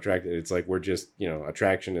I'm not attracted to. It's like, we're just,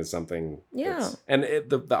 attraction is something. Yeah. And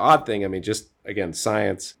the odd thing, I mean, just again,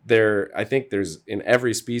 science I think there's in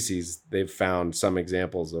every species, they've found some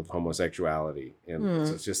examples of homosexuality. And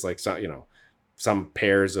so it's just like, some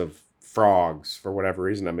pairs of frogs for whatever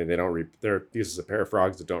reason. I mean, this is a pair of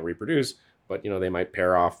frogs that don't reproduce, but, they might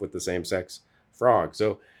pair off with the same sex frog.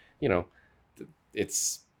 So,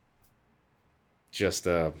 it's just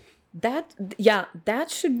that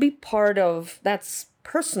should be part of, that's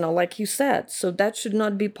personal, like you said. So that should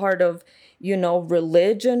not be part of,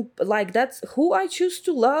 religion. Like that's who I choose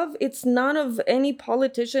to love. It's none of any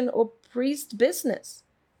politician or priest business.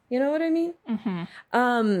 You know what I mean?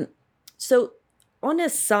 So on a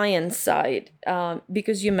science side,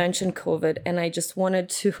 because you mentioned COVID, and I just wanted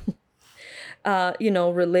to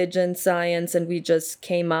religion, science, and we just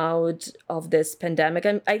came out of this pandemic.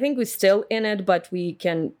 I think we're still in it, but we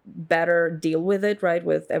can better deal with it, right,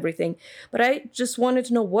 with everything. But I just wanted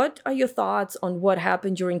to know, what are your thoughts on what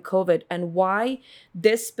happened during COVID and why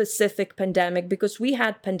this specific pandemic? Because we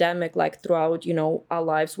had pandemic like throughout, our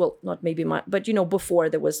lives. Well, not maybe but, before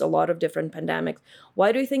there was a lot of different pandemics.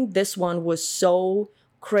 Why do you think this one was so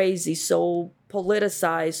crazy, so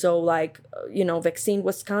politicized, so like, vaccine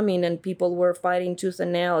was coming and people were fighting tooth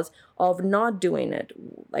and nails of not doing it?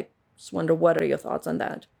 Like, just wonder, what are your thoughts on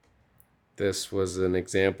that? This was an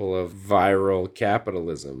example of viral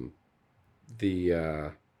capitalism.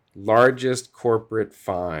 The largest corporate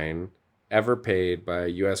fine ever paid by a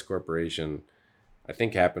U.S. corporation, I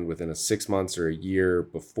think, happened within 6 months or a year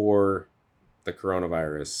before the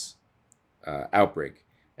coronavirus outbreak.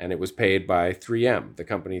 And it was paid by 3M, the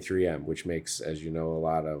company 3M, which makes, as you know, a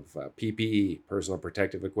lot of PPE, personal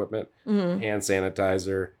protective equipment, hand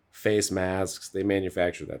sanitizer, face masks. They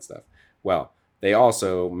manufacture that stuff. Well, they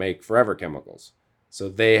also make forever chemicals. So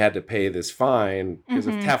they had to pay this fine because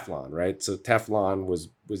of Teflon, right? So Teflon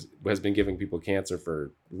has been giving people cancer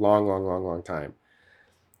for long time.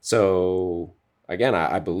 So again,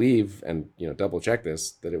 I believe, and double check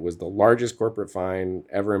this, that it was the largest corporate fine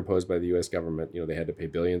ever imposed by the U.S. government. They had to pay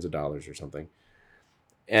billions of dollars or something.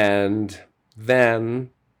 And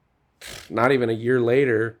then, not even a year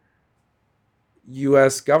later,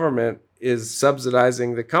 U.S. government is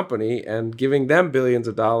subsidizing the company and giving them billions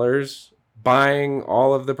of dollars, buying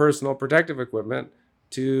all of the personal protective equipment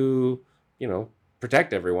to,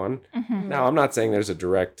 protect everyone. Now, I'm not saying there's a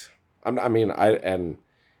direct.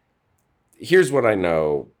 Here's what I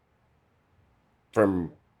know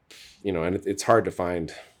from, and it's hard to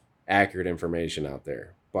find accurate information out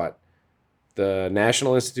there, but the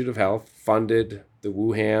National Institute of Health funded the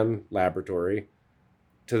Wuhan laboratory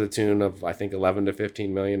to the tune of, I think, $11 to $15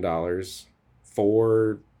 million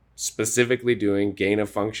for specifically doing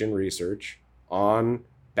gain-of-function research on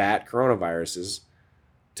bat coronaviruses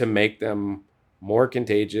to make them more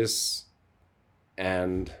contagious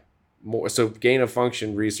and more. So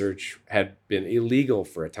gain-of-function research had been illegal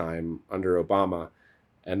for a time under Obama,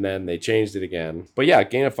 and then they changed it again. But yeah,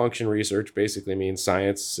 gain-of-function research basically means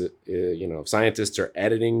scientists are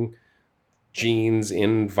editing genes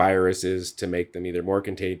in viruses to make them either more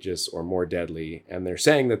contagious or more deadly. And they're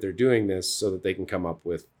saying that they're doing this so that they can come up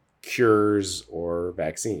with cures or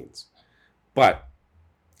vaccines. But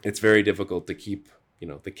it's very difficult to keep,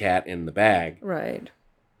 the cat in the bag. Right.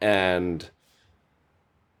 And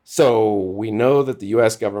so we know that the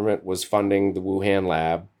U.S. government was funding the Wuhan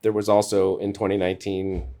lab. There was also, in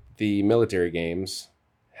 2019, the military games,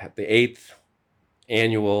 the 8th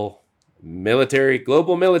annual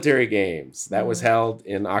global military games that was held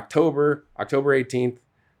in October 18th,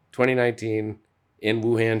 2019 in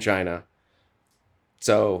Wuhan, China.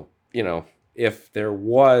 So, if there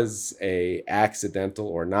was a accidental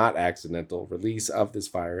or not accidental release of this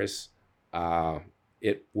virus,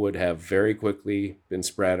 it would have very quickly been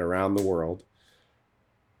spread around the world.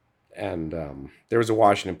 And there was a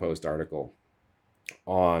Washington Post article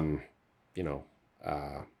on,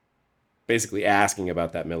 basically asking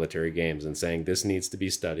about that military games and saying this needs to be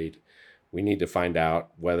studied. We need to find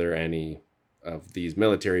out whether any of these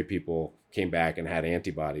military people came back and had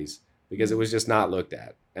antibodies, because it was just not looked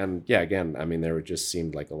at. And yeah, again, there just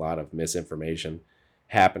seemed like a lot of misinformation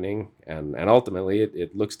happening. And ultimately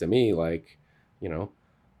it looks to me like,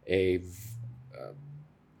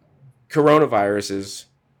 coronaviruses,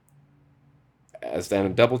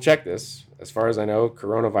 and double check this, as far as I know,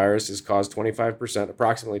 coronaviruses cause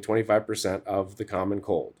approximately 25% of the common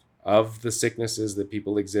cold, of the sicknesses that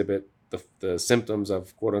people exhibit, the symptoms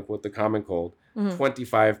of quote unquote the common cold.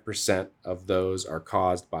 25% of those are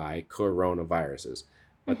caused by coronaviruses.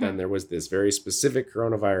 But then there was this very specific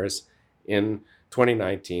coronavirus in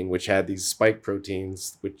 2019, which had these spike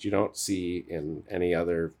proteins, which you don't see in any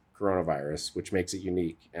other coronavirus, which makes it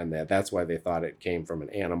unique. And that's why they thought it came from an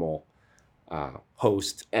animal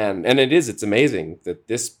host. And it's amazing that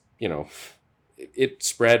this, it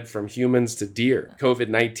spread from humans to deer.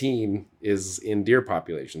 COVID-19 is in deer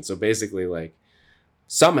population. So basically,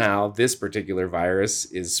 somehow this particular virus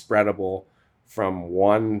is spreadable from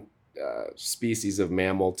one species of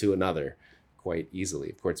mammal to another quite easily.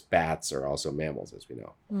 Of course, bats are also mammals, as we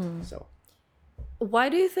know. So, why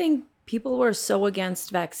do you think people were so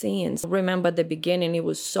against vaccines? Remember at the beginning, it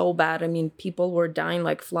was so bad. People were dying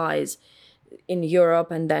like flies in Europe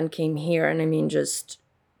and then came here. And just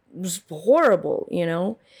it was horrible,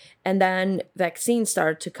 And then vaccines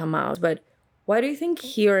started to come out. But why do you think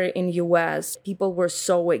here in US people were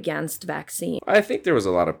so against vaccine? I think there was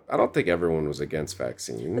I don't think everyone was against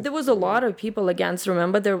vaccine. But there was a lot of people against.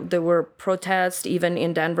 Remember, there were protests even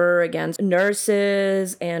in Denver against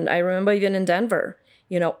nurses. And I remember even in Denver,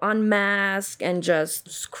 unmask and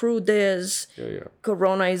just screw this. Yeah.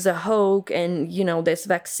 Corona is a hoax. And, this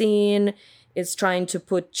vaccine is trying to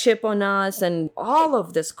put chip on us. And all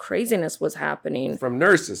of this craziness was happening. From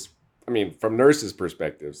nurses'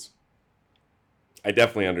 perspectives, I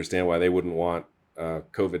definitely understand why they wouldn't want a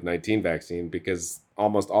COVID-19 vaccine, because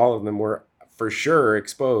almost all of them were for sure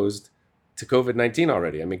exposed to COVID-19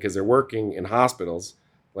 already. Because they're working in hospitals.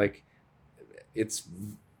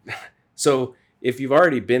 So if you've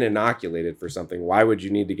already been inoculated for something, why would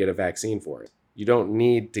you need to get a vaccine for it? You don't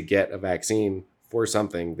need to get a vaccine for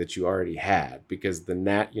something that you already had, because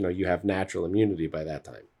you have natural immunity by that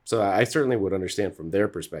time. So I certainly would understand from their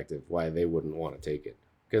perspective why they wouldn't want to take it,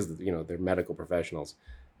 because they're medical professionals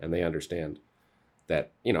and they understand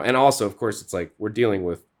that, and also of course it's like we're dealing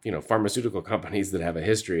with pharmaceutical companies that have a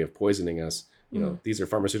history of poisoning us. These are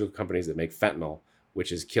pharmaceutical companies that make fentanyl,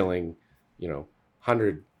 which is killing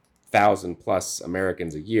 100,000 plus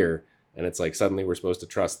Americans a year, and it's like suddenly we're supposed to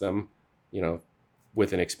trust them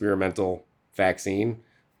with an experimental vaccine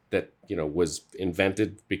that was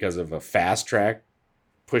invented because of a fast track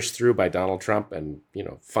pushed through by Donald Trump and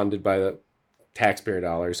funded by the taxpayer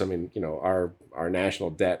dollars. I mean, our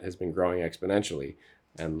national debt has been growing exponentially,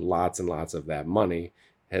 and lots of that money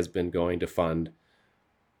has been going to fund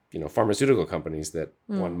pharmaceutical companies that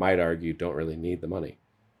one might argue don't really need the money.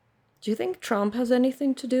 Do you think Trump has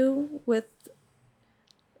anything to do with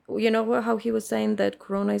how he was saying that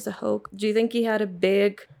Corona is a hoax? Do you think he had a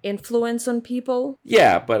big influence on people?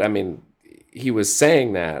 Yeah, but I mean, he was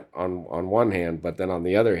saying that on one hand, but then on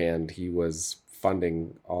the other hand, he was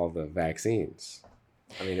funding all the vaccines.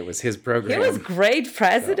 I mean, it was his program. He was great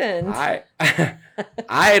president. So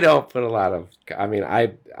I don't put a lot of. I mean,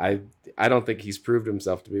 I don't think he's proved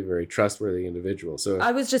himself to be a very trustworthy individual. So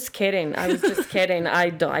I was just kidding. I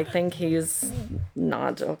think he's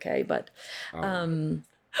not okay, but.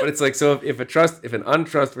 But it's like, so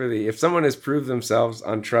if someone has proved themselves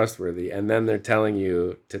untrustworthy and then they're telling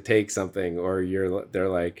you to take something, or they're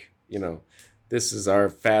like, this is our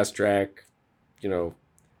fast track,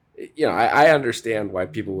 I understand why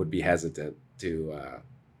people would be hesitant to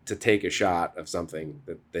take a shot of something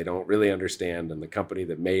that they don't really understand, and the company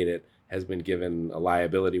that made it has been given a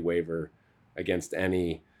liability waiver against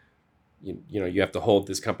any. You have to hold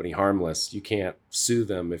this company harmless. You can't sue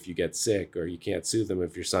them if you get sick, or you can't sue them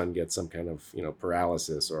if your son gets some kind of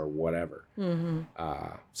paralysis or whatever. Mm-hmm.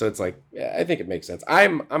 So it's like, yeah, I think it makes sense.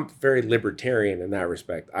 I'm very libertarian in that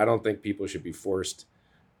respect. I don't think people should be forced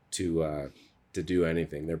to do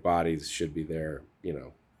anything. Their bodies should be there.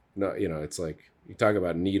 It's like you talk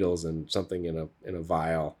about needles and something in a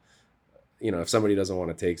vial. If somebody doesn't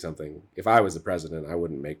want to take something, if I was the president, I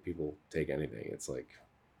wouldn't make people take anything. It's like,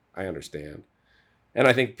 I understand. And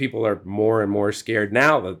I think people are more and more scared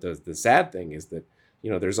now. That the sad thing is that,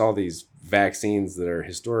 there's all these vaccines that are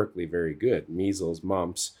historically very good. Measles,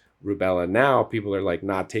 mumps, rubella. Now people are like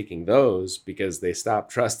not taking those because they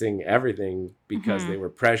stopped trusting everything because they were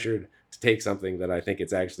pressured to take something that I think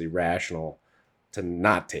it's actually rational to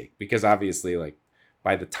not take. Because obviously, like,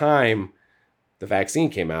 by the time the vaccine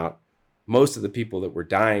came out, most of the people that were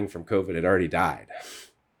dying from COVID had already died.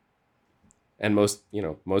 And most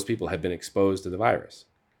people have been exposed to the virus.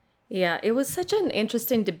 Yeah, it was such an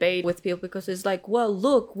interesting debate with people, because it's like, well,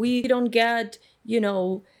 look, we don't get,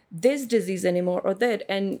 this disease anymore or that.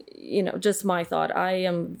 And, just my thought,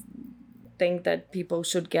 think that people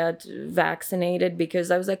should get vaccinated,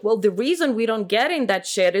 because I was like, well, the reason we don't get in that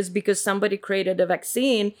shit is because somebody created a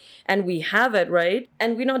vaccine and we have it, right?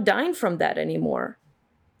 And we're not dying from that anymore.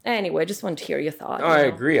 Anyway, I just want to hear your thought. No, I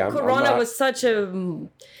agree. Corona was such a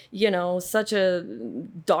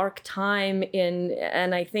dark time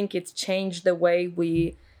and I think it's changed the way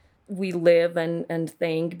we live and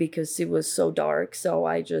think, because it was so dark. So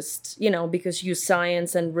I just, because you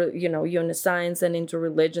science and, you're into science and into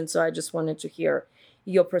religion. So I just wanted to hear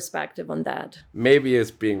your perspective on that. Maybe it's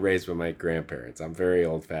being raised by my grandparents. I'm very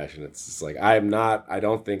old fashioned. It's just like, I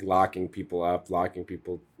don't think locking people up, telling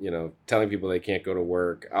people they can't go to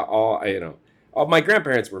work, all my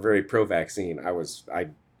grandparents were very pro vaccine. I was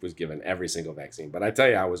given every single vaccine, but I tell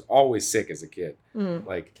you, I was always sick as a kid.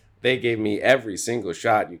 Like, they gave me every single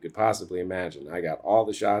shot you could possibly imagine. I got all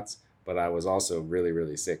the shots, but I was also really,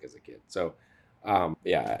 really sick as a kid. So,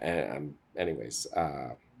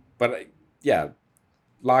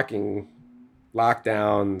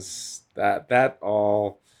 lockdowns, that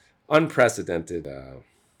all unprecedented.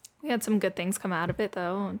 We had some good things come out of it,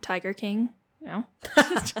 though. Tiger King, I'm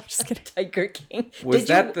just kidding. Tiger King.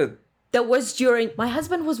 That was during, my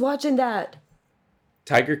husband was watching that.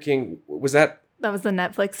 Tiger King, was that? That was the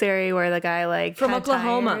Netflix series where the guy from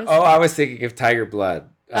Oklahoma. Tires. Oh, I was thinking of Tiger Blood.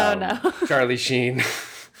 Oh no, Charlie Sheen.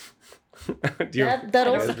 That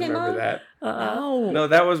also came out? That? Oh. No,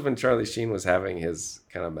 that was when Charlie Sheen was having his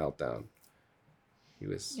kind of meltdown. He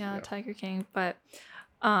was Tiger King, but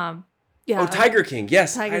Oh, Tiger King,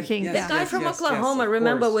 yes. Tiger King. The guy from Oklahoma,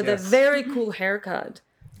 remember, with a very cool haircut.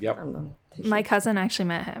 Yep. My cousin actually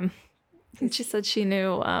met him. And she said she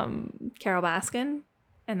knew Carol Baskin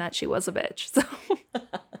and that she was a bitch. So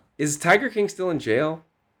Is Tiger King still in jail?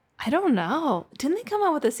 I don't know. Didn't they come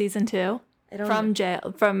out with a season 2? From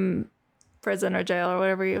prison or jail or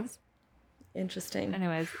whatever he was. Interesting.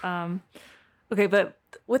 Anyways, okay, but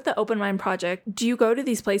with the Open Mind Project, do you go to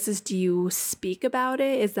these places? Do you speak about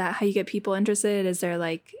it? Is that how you get people interested? Is there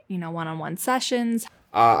like, one-on-one sessions?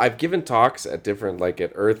 I've given talks at different, like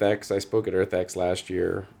at EarthX. I spoke at EarthX last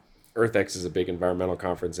year. EarthX is a big environmental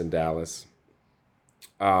conference in Dallas.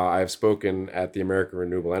 I've spoken at the American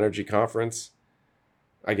Renewable Energy Conference.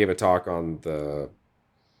 I gave a talk on the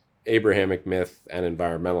Abrahamic myth and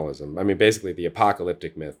environmentalism. I mean, basically the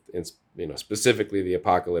apocalyptic myth, specifically the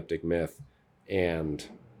apocalyptic myth and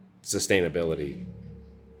sustainability,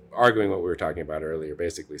 arguing what we were talking about earlier,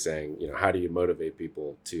 basically saying, how do you motivate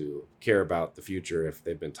people to care about the future if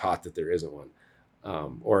they've been taught that there isn't one,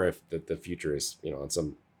 or if the future is, on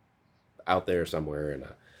some out there somewhere in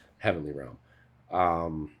a heavenly realm.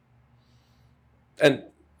 And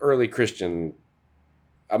early Christian,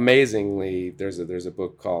 amazingly, there's a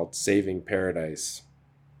book called Saving Paradise.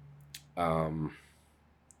 And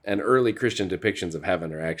early Christian depictions of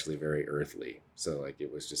heaven are actually very earthly. So like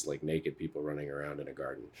it was just like naked people running around in a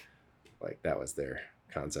garden. Like that was their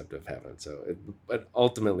concept of heaven. But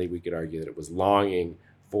ultimately we could argue that it was longing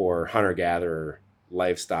for hunter-gatherer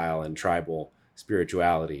lifestyle and tribal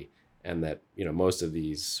spirituality. And that, most of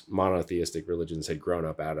these monotheistic religions had grown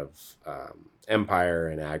up out of empire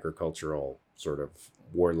and agricultural sort of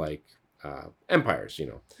warlike empires,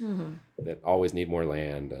 that always need more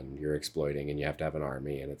land and you're exploiting and you have to have an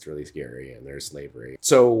army and it's really scary and there's slavery.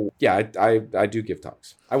 So yeah, I do give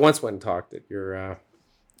talks. I once went and talked at your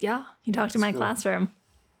Yeah, you talked in my classroom.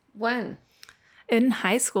 When? In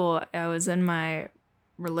high school, I was in my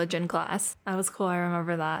religion class. That was cool. I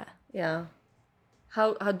remember that. Yeah.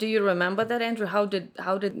 How do you remember that, Andrew? How did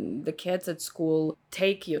the kids at school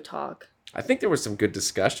take your talk? I think there was some good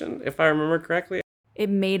discussion, if I remember correctly. It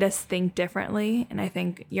made us think differently, and I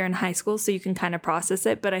think you're in high school, so you can kind of process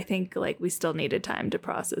it, but I think we still needed time to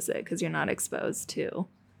process it because you're not exposed to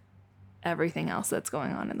everything else that's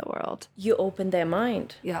going on in the world. You opened their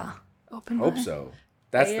mind. Yeah. Open Hope mind. so.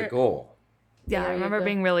 That's the goal. Yeah, I remember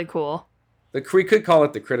being really cool. We could call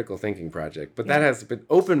it the critical thinking project, but that has been,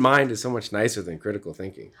 open mind is so much nicer than critical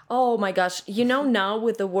thinking. Oh my gosh. Now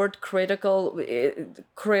with the word critical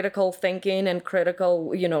thinking and critical,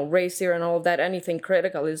 race here and all of that, anything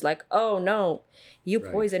critical is like, oh no, you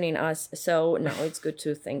poisoning us. So no, it's good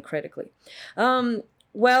to think critically.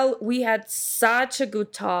 Well, we had such a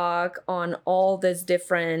good talk on all these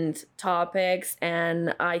different topics,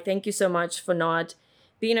 and I thank you so much for not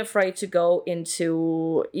being afraid to go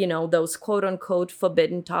into, those quote unquote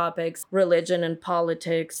forbidden topics, religion and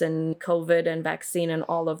politics and COVID and vaccine and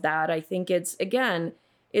all of that. I think it's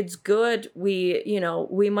good.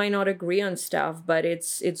 We might not agree on stuff, but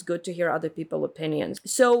it's good to hear other people's opinions.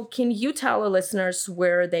 So can you tell our listeners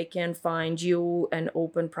where they can find you and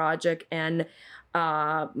Open Project and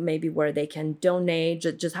maybe where they can donate,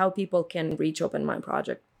 just how people can reach Open Mind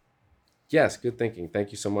Project? Yes, good thinking.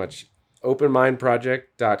 Thank you so much.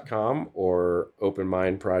 openmindproject.com or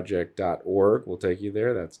openmindproject.org will take you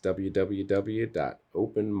there. That's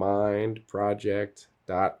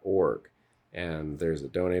www.openmindproject.org. And there's a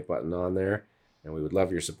donate button on there, and we would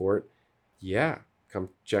love your support. Yeah, come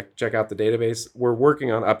check out the database. We're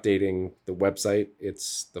working on updating the website.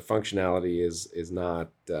 The functionality is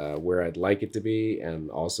not where I'd like it to be,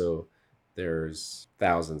 and also there's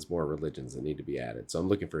thousands more religions that need to be added. So I'm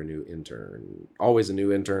looking for a new intern, always a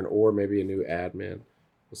new intern, or maybe a new admin.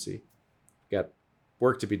 We'll see. Got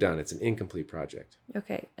work to be done. It's an incomplete project.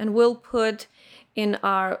 Okay. And we'll put in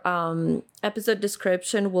our episode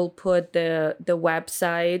description, we'll put the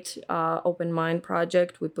website, Open Mind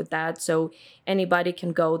Project. We put that so anybody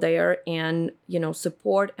can go there and,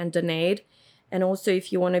 support and donate. And also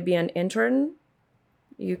if you want to be an intern,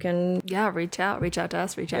 you can reach out to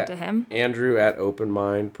us, reach out to him. Andrew at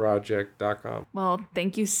openmindproject.com. Well,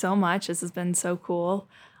 thank you so much. This has been so cool.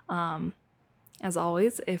 As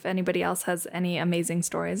always, if anybody else has any amazing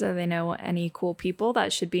stories or they know any cool people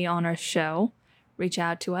that should be on our show, reach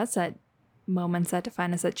out to us at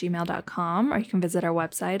momentsthatdefineus@gmail.com, or you can visit our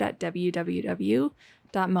website at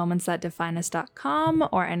www.momentsthatdefineus.com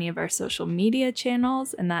or any of our social media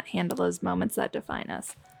channels, and that handle is Moments That Define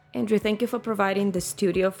Us. Andrew, thank you for providing the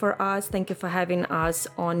studio for us. Thank you for having us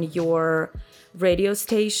on your radio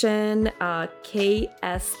station,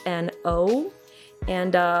 KSNO.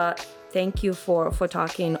 And thank you for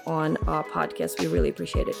talking on our podcast. We really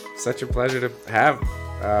appreciate it. Such a pleasure to have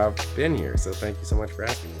been here. So thank you so much for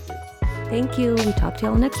asking me to. Thank you. We talk to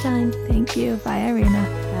y'all next time. Thank you. Bye, Irina.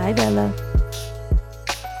 Bye, Bella.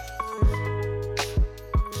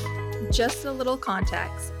 Just a little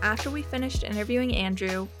context. After we finished interviewing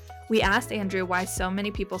Andrew, we asked Andrew why so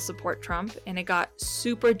many people support Trump, and it got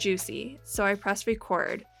super juicy, so I pressed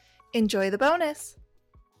record. Enjoy the bonus!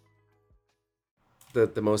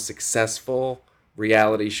 the most successful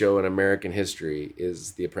reality show in American history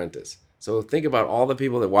is The Apprentice. So think about all the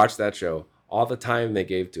people that watched that show, all the time they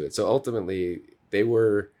gave to it. So ultimately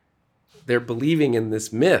they're believing in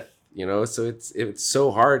this myth, you know. So it's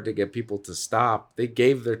so hard to get people to stop. They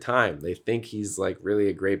gave their time. They think he's like really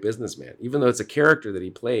a great businessman, even though it's a character that he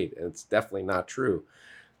played, and it's definitely not true.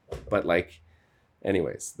 But like,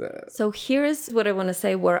 anyways, So here's what I want to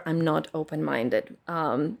say where I'm not open-minded,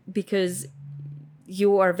 because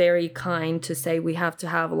you are very kind to say we have to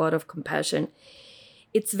have a lot of compassion.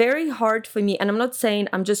 It's very hard for me, and I'm not saying,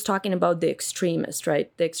 I'm just talking about the extremist,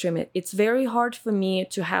 right? The extremist. It's very hard for me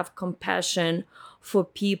to have compassion for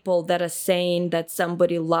people that are saying that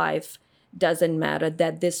somebody's life doesn't matter,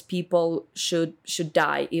 that these people should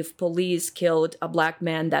die. If police killed a black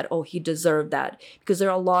man, that, oh, he deserved that. Because there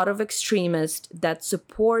are a lot of extremists that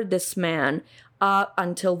support this man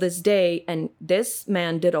until this day, and this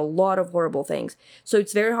man did a lot of horrible things. So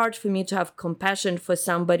it's very hard for me to have compassion for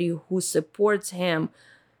somebody who supports him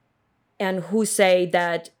and who say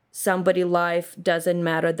that somebody's life doesn't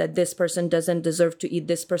matter, that this person doesn't deserve to eat,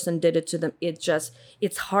 this person did it to them.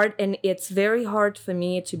 It's hard, and it's very hard for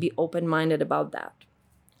me to be open-minded about that.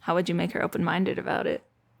 How would you make her open-minded about it?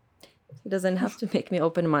 It doesn't have to make me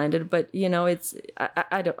open-minded, but you know,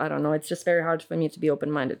 I don't know. It's just very hard for me to be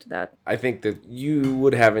open-minded to that. I think that you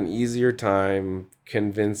would have an easier time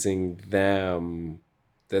convincing them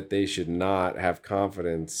that they should not have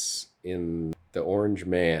confidence in the orange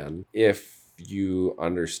man if you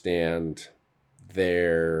understand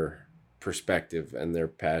their perspective and their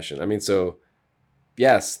passion. I mean, so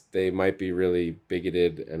yes, they might be really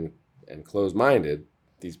bigoted and closed-minded,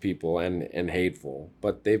 these people, and hateful,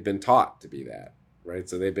 but they've been taught to be that, right?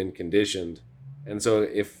 So they've been conditioned. And so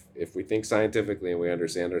if we think scientifically and we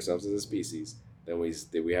understand ourselves as a species, then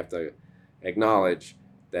we have to acknowledge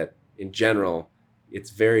that in general,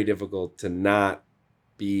 it's very difficult to not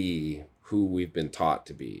be who we've been taught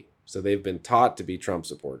to be. So they've been taught to be Trump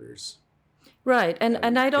supporters. Right. And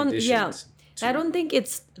I don't, I don't to- think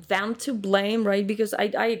it's them to blame, right? Because I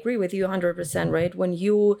agree with you 100%, right? When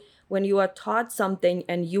you are taught something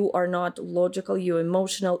and you are not logical, you're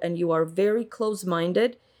emotional, and you are very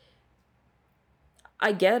close-minded,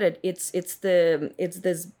 I get it. It's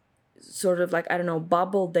this sort of like, I don't know,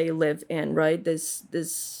 bubble they live in, right?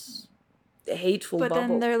 This hateful But bubble.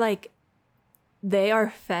 then they're like, they are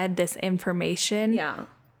fed this information Yeah.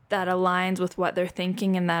 that aligns with what they're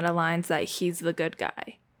thinking, and that aligns that he's the good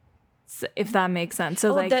guy. So, if that makes sense.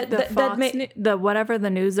 So like the Fox, the whatever the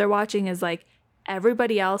news they're watching is like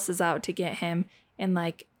everybody else is out to get him, and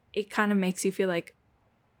like it kind of makes you feel like,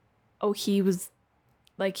 oh, he's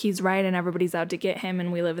right and everybody's out to get him,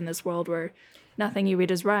 and we live in this world where nothing you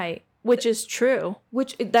read is right, which is true.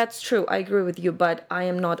 That's true. I agree with you, but I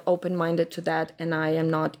am not open-minded to that, and I am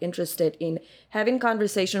not interested in having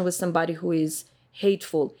conversation with somebody who is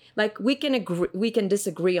hateful. Like, we can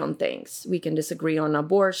disagree on things. We can disagree on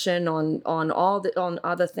abortion, on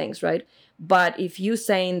other things, right? But if you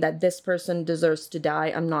saying that this person deserves to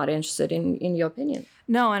die, I'm not interested in your opinion.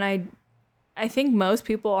 No, and I think most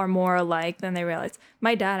people are more alike than they realize.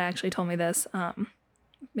 My dad actually told me this.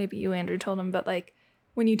 Maybe you, Andrew, told him, but like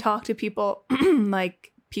when you talk to people,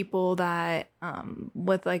 like people that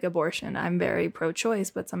with like abortion, I'm very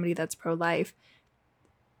pro-choice, but somebody that's pro-life,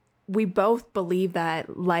 we both believe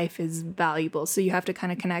that life is valuable. So you have to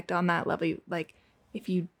kind of connect on that level. Like if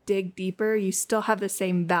you dig deeper, you still have the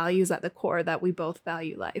same values at the core that we both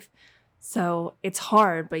value life. So it's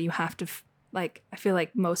hard, but you have to like, I feel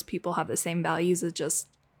like most people have the same values. It's just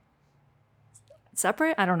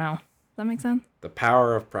separate. I don't know. Does that make sense? The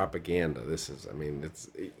power of propaganda. It's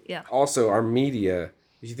Yeah. Also our media.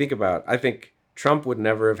 If you think about, I think Trump would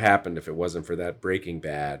never have happened if it wasn't for that Breaking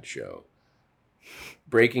Bad show.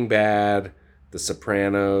 Breaking Bad, The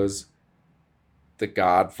Sopranos, The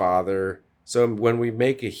Godfather. So when we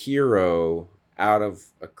make a hero out of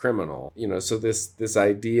a criminal, you know, so this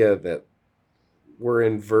idea that we're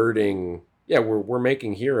inverting, we're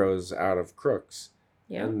making heroes out of crooks.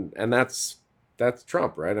 Yeah. And that's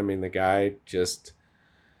Trump, right? I mean, the guy he's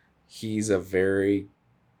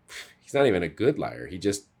not even a good liar.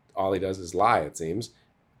 All he does is lie, it seems.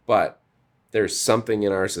 But there's something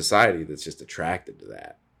in our society that's just attracted to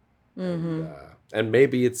that. Mm-hmm. And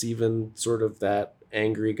maybe it's even sort of that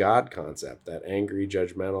angry God concept, that angry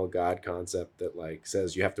judgmental God concept that like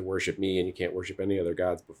says you have to worship me and you can't worship any other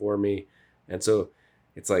gods before me. And so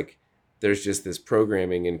it's like there's just this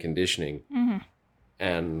programming and conditioning. Mm-hmm.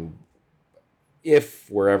 And if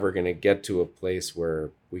we're ever going to get to a place where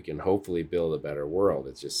we can hopefully build a better world,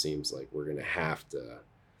 it just seems like we're going to have to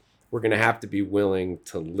we're going to have to be willing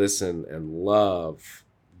to listen and love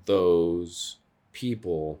those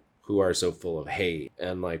people who are so full of hate.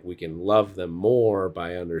 And like, we can love them more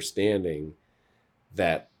by understanding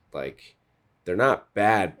that like, they're not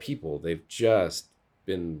bad people. They've just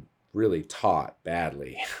been really taught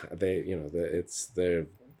badly. They've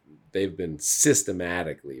been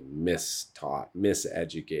systematically mistaught,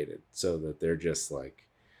 miseducated, so that they're just like,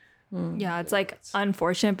 yeah, it's like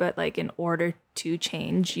unfortunate, but like in order to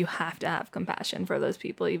change, you have to have compassion for those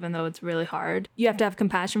people, even though it's really hard. You have to have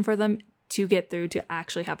compassion for them to get through to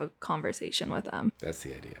actually have a conversation with them. That's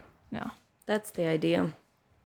the idea. No. That's the idea.